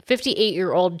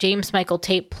 58-year-old James Michael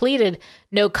Tate pleaded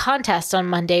no contest on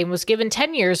Monday and was given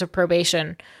 10 years of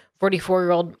probation.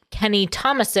 44-year-old Kenny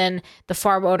Thomason, the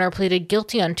farm owner, pleaded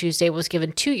guilty on Tuesday, was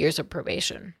given 2 years of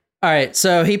probation. All right,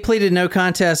 so he pleaded no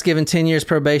contest, given 10 years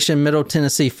probation, Middle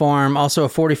Tennessee farm. Also a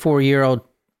 44-year-old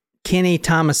Kenny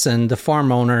Thomason, the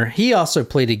farm owner, he also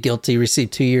pleaded guilty,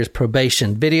 received 2 years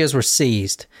probation. Videos were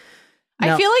seized.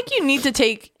 Now, I feel like you need to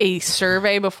take a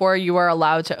survey before you are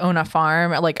allowed to own a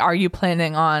farm. Like, are you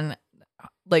planning on,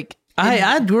 like...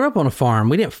 I grew up on a farm.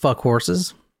 We didn't fuck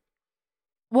horses.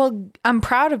 Well, I'm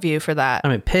proud of you for that. I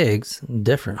mean, pigs,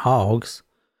 different. Hogs.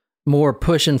 More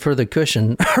pushing for the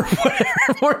cushion. Or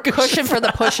whatever. More cushion for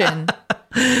the pushing.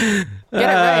 Get it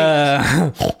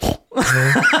right.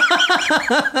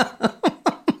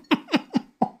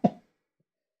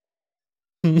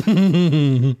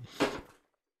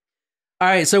 All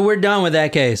right, so we're done with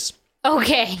that case.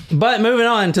 Okay. But moving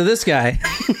on to this guy.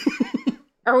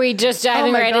 Are we just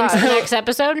diving right into the next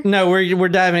episode? No, we're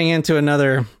diving into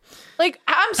another. Like,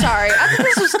 I'm sorry. I think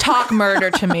this was talk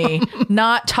murder to me,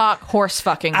 not talk horse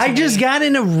fucking to I just got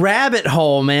in a rabbit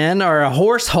hole, man, or a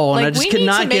horse hole, and I just could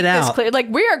not get out. Like,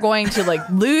 we are going to like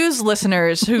lose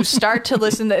listeners who start to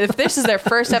listen. If this is their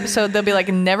first episode, they'll be like,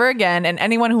 never again. And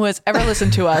anyone who has ever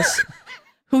listened to us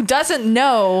who doesn't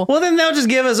know. Well, then they'll just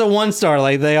give us a 1-star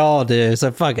like they all do.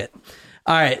 So fuck it.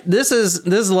 All right. This is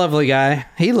a lovely guy.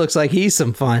 He looks like he's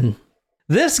some fun.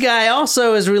 This guy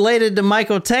also is related to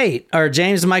Michael Tate, or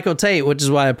James Michael Tate, which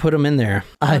is why I put him in there.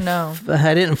 Oh, no.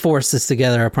 I didn't force this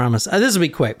together, I promise. This will be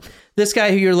quick. This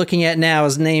guy who you're looking at now,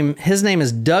 his name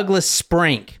is Douglas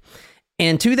Sprink.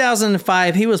 In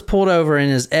 2005, he was pulled over in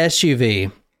his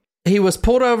SUV. He was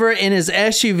pulled over in his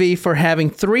SUV for having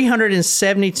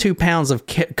 372 pounds of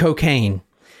cocaine.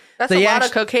 That's a lot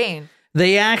of cocaine.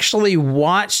 They actually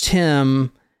watched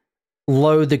him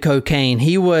load the cocaine.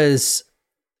 He was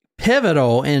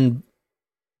pivotal in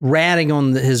ratting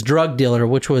on his drug dealer,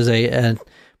 which was a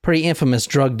pretty infamous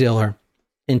drug dealer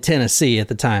in Tennessee at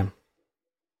the time.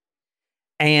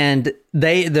 And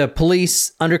the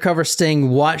police undercover sting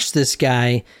watched this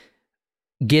guy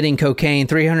getting cocaine,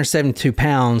 372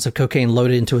 pounds of cocaine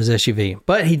loaded into his SUV.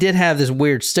 But he did have this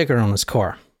weird sticker on his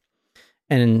car.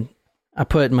 And I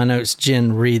put in my notes,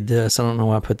 Jen, read this. I don't know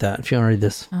why I put that. If you want to read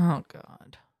this. Oh, God.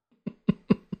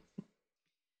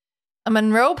 A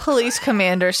Monroe police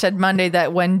commander said Monday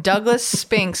that when Douglas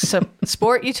Spink's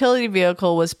sport utility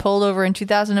vehicle was pulled over in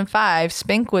 2005,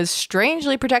 Spink was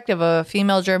strangely protective of a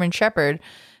female German Shepherd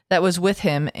that was with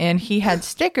him, and he had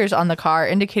stickers on the car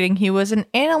indicating he was an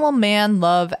animal man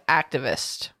love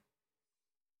activist.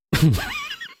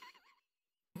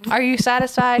 Are you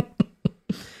satisfied?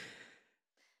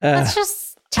 That's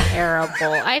just terrible.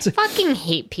 I fucking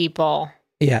hate people.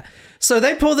 Yeah. So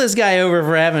they pulled this guy over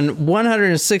for having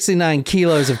 169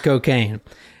 kilos of cocaine.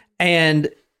 And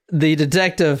the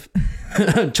detective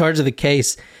in charge of the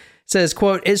case says,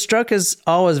 quote, "It struck us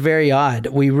all as very odd.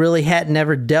 We really had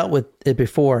never dealt with it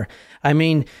before. I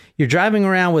mean, you're driving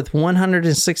around with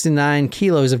 169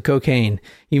 kilos of cocaine.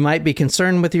 You might be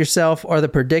concerned with yourself or the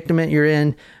predicament you're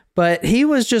in, but he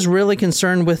was just really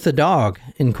concerned with the dog,"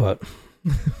 end quote.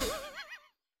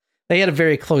 They had a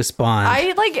very close bond.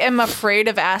 I am afraid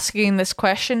of asking this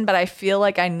question, but I feel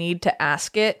like I need to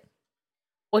ask it.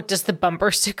 What does the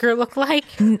bumper sticker look like?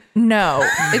 No,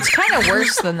 it's kind of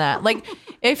worse than that. Like,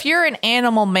 if you're an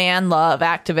animal man love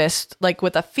activist, like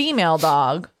with a female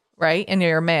dog, right, and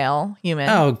you're a male human.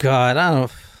 Oh God, I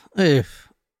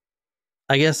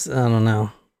guess I don't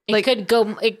know.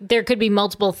 There could be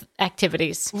multiple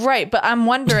activities, right? But I'm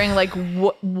wondering, like,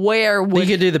 where would you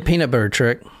could do the peanut butter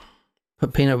trick?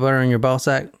 Put peanut butter in your ball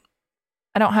sack.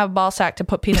 I don't have a ball sack to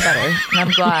put peanut butter, and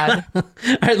I'm glad. All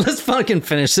right, let's fucking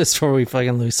finish this before we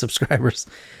fucking lose subscribers.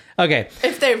 Okay.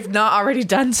 If they've not already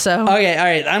done so. Okay, all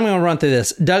right, I'm going to run through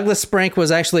this. Douglas Sprink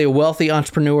was actually a wealthy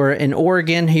entrepreneur in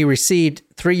Oregon. He received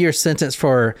 3-year sentence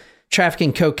for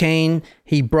trafficking cocaine.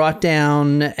 He brought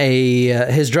down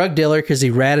his drug dealer because he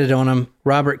ratted on him,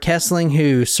 Robert Kessling,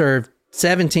 who served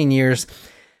 17 years.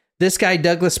 This guy,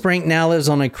 Douglas Sprink, now lives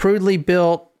on a crudely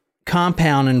built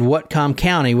compound in Whatcom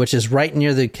County, which is right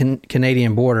near the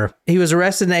Canadian border. He was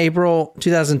arrested in April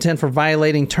 2010 for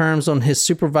violating terms on his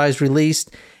supervised release,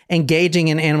 engaging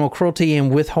in animal cruelty,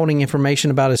 and withholding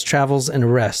information about his travels and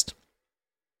arrest.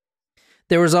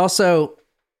 There was also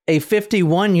a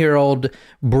 51-year-old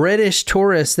British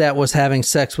tourist that was having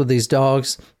sex with these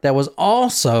dogs that was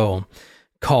also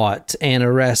caught and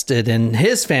arrested, and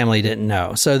his family didn't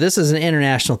know. So this is an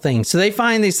international thing. So they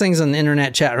find these things in the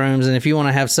internet chat rooms, and if you want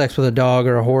to have sex with a dog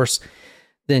or a horse,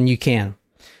 then you can.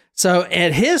 So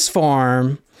at his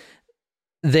farm,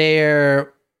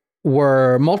 there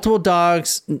were multiple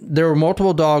dogs. There were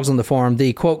multiple dogs on the farm.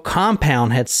 The, quote,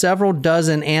 compound had several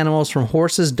dozen animals, from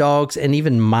horses, dogs, and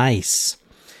even mice.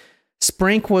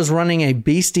 Sprink was running a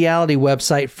bestiality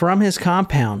website from his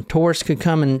compound. Tourists could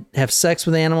come and have sex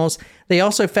with animals. They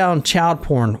also found child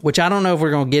porn, which I don't know if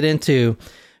we're going to get into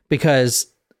because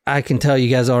I can tell you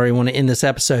guys already want to end this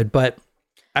episode, but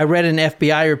I read an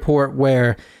FBI report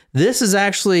where this is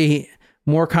actually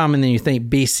more common than you think,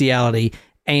 bestiality.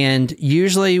 And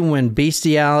usually when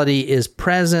bestiality is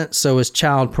present, so is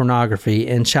child pornography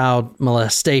and child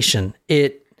molestation.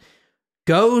 It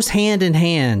goes hand in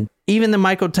hand. Even the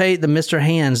Michael Tate, the Mr.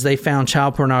 Hands, they found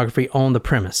child pornography on the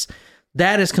premise.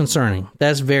 That is concerning.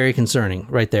 That's very concerning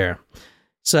right there.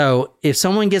 So if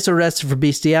someone gets arrested for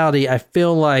bestiality, I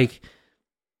feel like,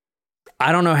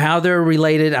 I don't know how they're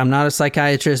related. I'm not a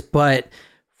psychiatrist, but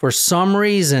for some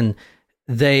reason,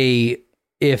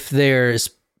 if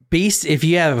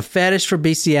you have a fetish for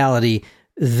bestiality,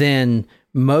 then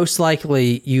most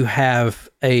likely you have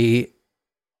a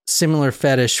similar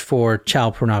fetish for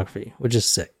child pornography, which is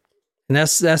sick. And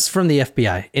that's from the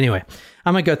FBI. Anyway,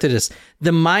 I'm going to go through this.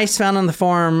 The mice found on the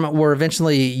farm were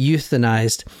eventually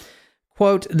euthanized.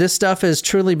 Quote, "This stuff is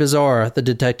truly bizarre," the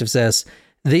detective says.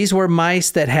 "These were mice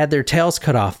that had their tails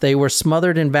cut off. They were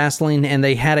smothered in Vaseline and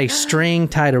they had a string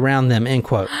tied around them," end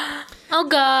quote. Oh,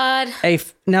 God.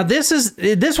 Now, this was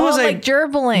like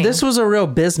gerbling. This was a real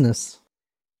business.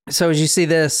 So as you see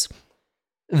this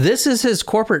is his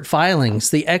corporate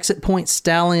filings, the Exit Point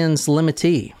Stallions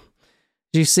Limited.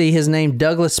 You see his name,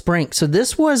 Douglas Sprink. So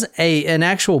this was an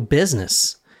actual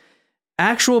business.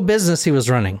 Actual business he was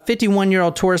running.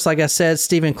 51-year-old tourist, like I said,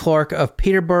 Stephen Clark of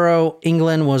Peterborough,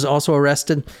 England, was also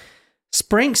arrested.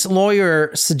 Sprink's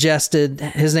lawyer suggested,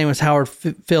 his name was Howard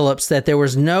Phillips, that there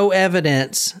was no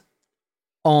evidence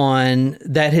on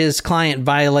that his client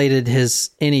violated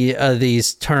any of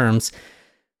these terms.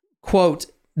 Quote,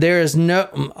 "There is no..."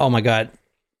 Oh my God.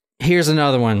 Here's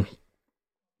another one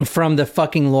from the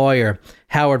fucking lawyer,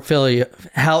 Howard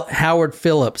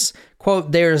Phillips.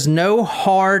 Quote, "There is no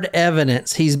hard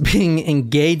evidence he's being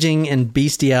engaging in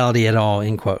bestiality at all,"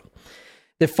 end quote.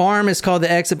 The farm is called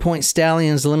the Exit Point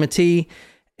Stallions Limited.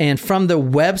 And from the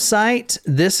website,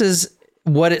 this is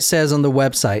what it says on the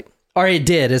website. Or it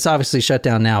did. It's obviously shut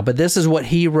down now. But this is what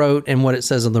he wrote and what it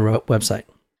says on the website.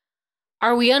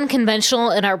 "Are we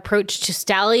unconventional in our approach to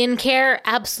stallion care?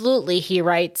 Absolutely," he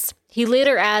writes. He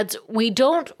later adds, "We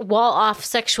don't wall off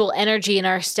sexual energy in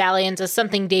our stallions as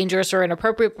something dangerous or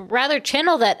inappropriate, but rather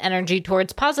channel that energy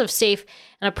towards positive, safe,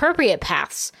 and appropriate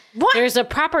paths. What? There's a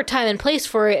proper time and place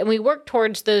for it, and we work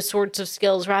towards those sorts of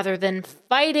skills rather than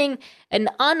fighting an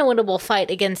unwinnable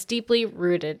fight against deeply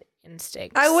rooted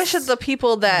instincts." I wish that the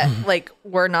people that like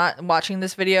were not watching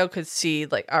this video could see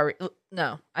like our.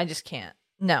 No, I just can't.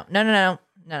 No.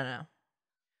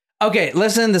 Okay,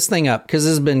 let's end this thing up because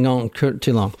this has been going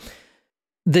too long.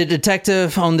 The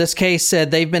detective on this case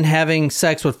said they've been having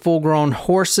sex with full-grown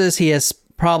horses. He has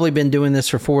probably been doing this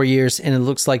for 4 years, and it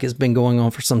looks like it's been going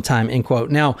on for some time, end quote.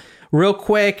 Now, real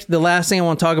quick, the last thing I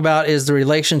want to talk about is the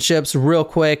relationships. Real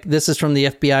quick, this is from the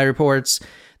FBI reports.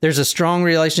 There's a strong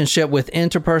relationship with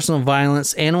interpersonal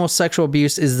violence. Animal sexual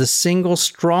abuse is the single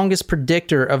strongest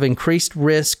predictor of increased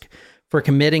risk for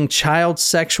committing child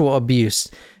sexual abuse.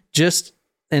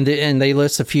 And they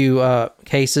list a few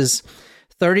cases.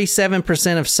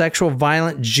 37% of sexual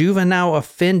violent juvenile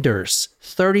offenders,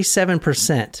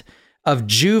 37% of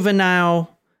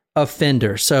juvenile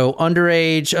offenders, so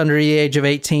underage, under the age of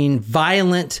 18,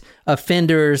 violent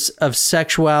offenders of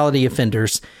sexuality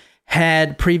offenders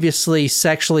had previously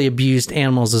sexually abused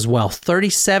animals as well.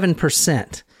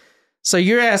 37%. So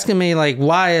you're asking me, like,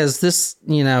 why is this,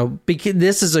 because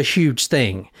this is a huge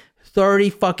thing.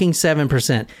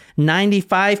 37%.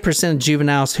 95% of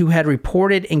juveniles who had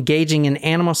reported engaging in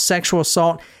animal sexual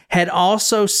assault had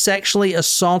also sexually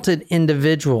assaulted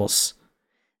individuals.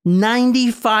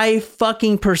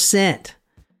 95%.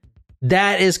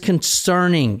 That is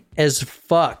concerning as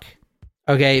fuck.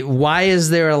 Okay, why is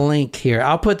there a link here?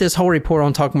 I'll put this whole report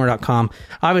on talkmore.com.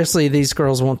 Obviously, these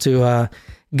girls want to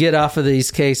get off of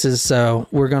these cases, so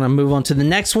we're going to move on to the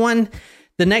next one.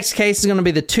 The next case is going to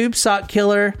be the tube sock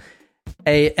killer.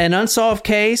 An unsolved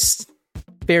case,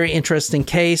 very interesting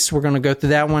case. We're going to go through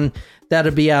that one.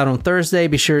 That'll be out on Thursday.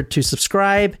 Be sure to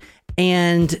subscribe.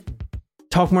 And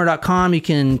talkmore.com, you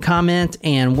can comment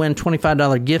and win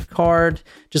 $25 gift card,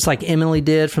 just like Emily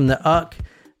did from the UCK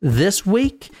this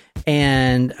week.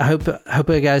 And I hope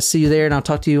you guys see you there, and I'll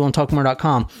talk to you on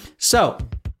talkmore.com. So,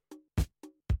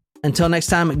 until next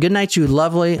time, good night, you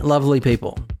lovely, lovely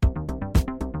people.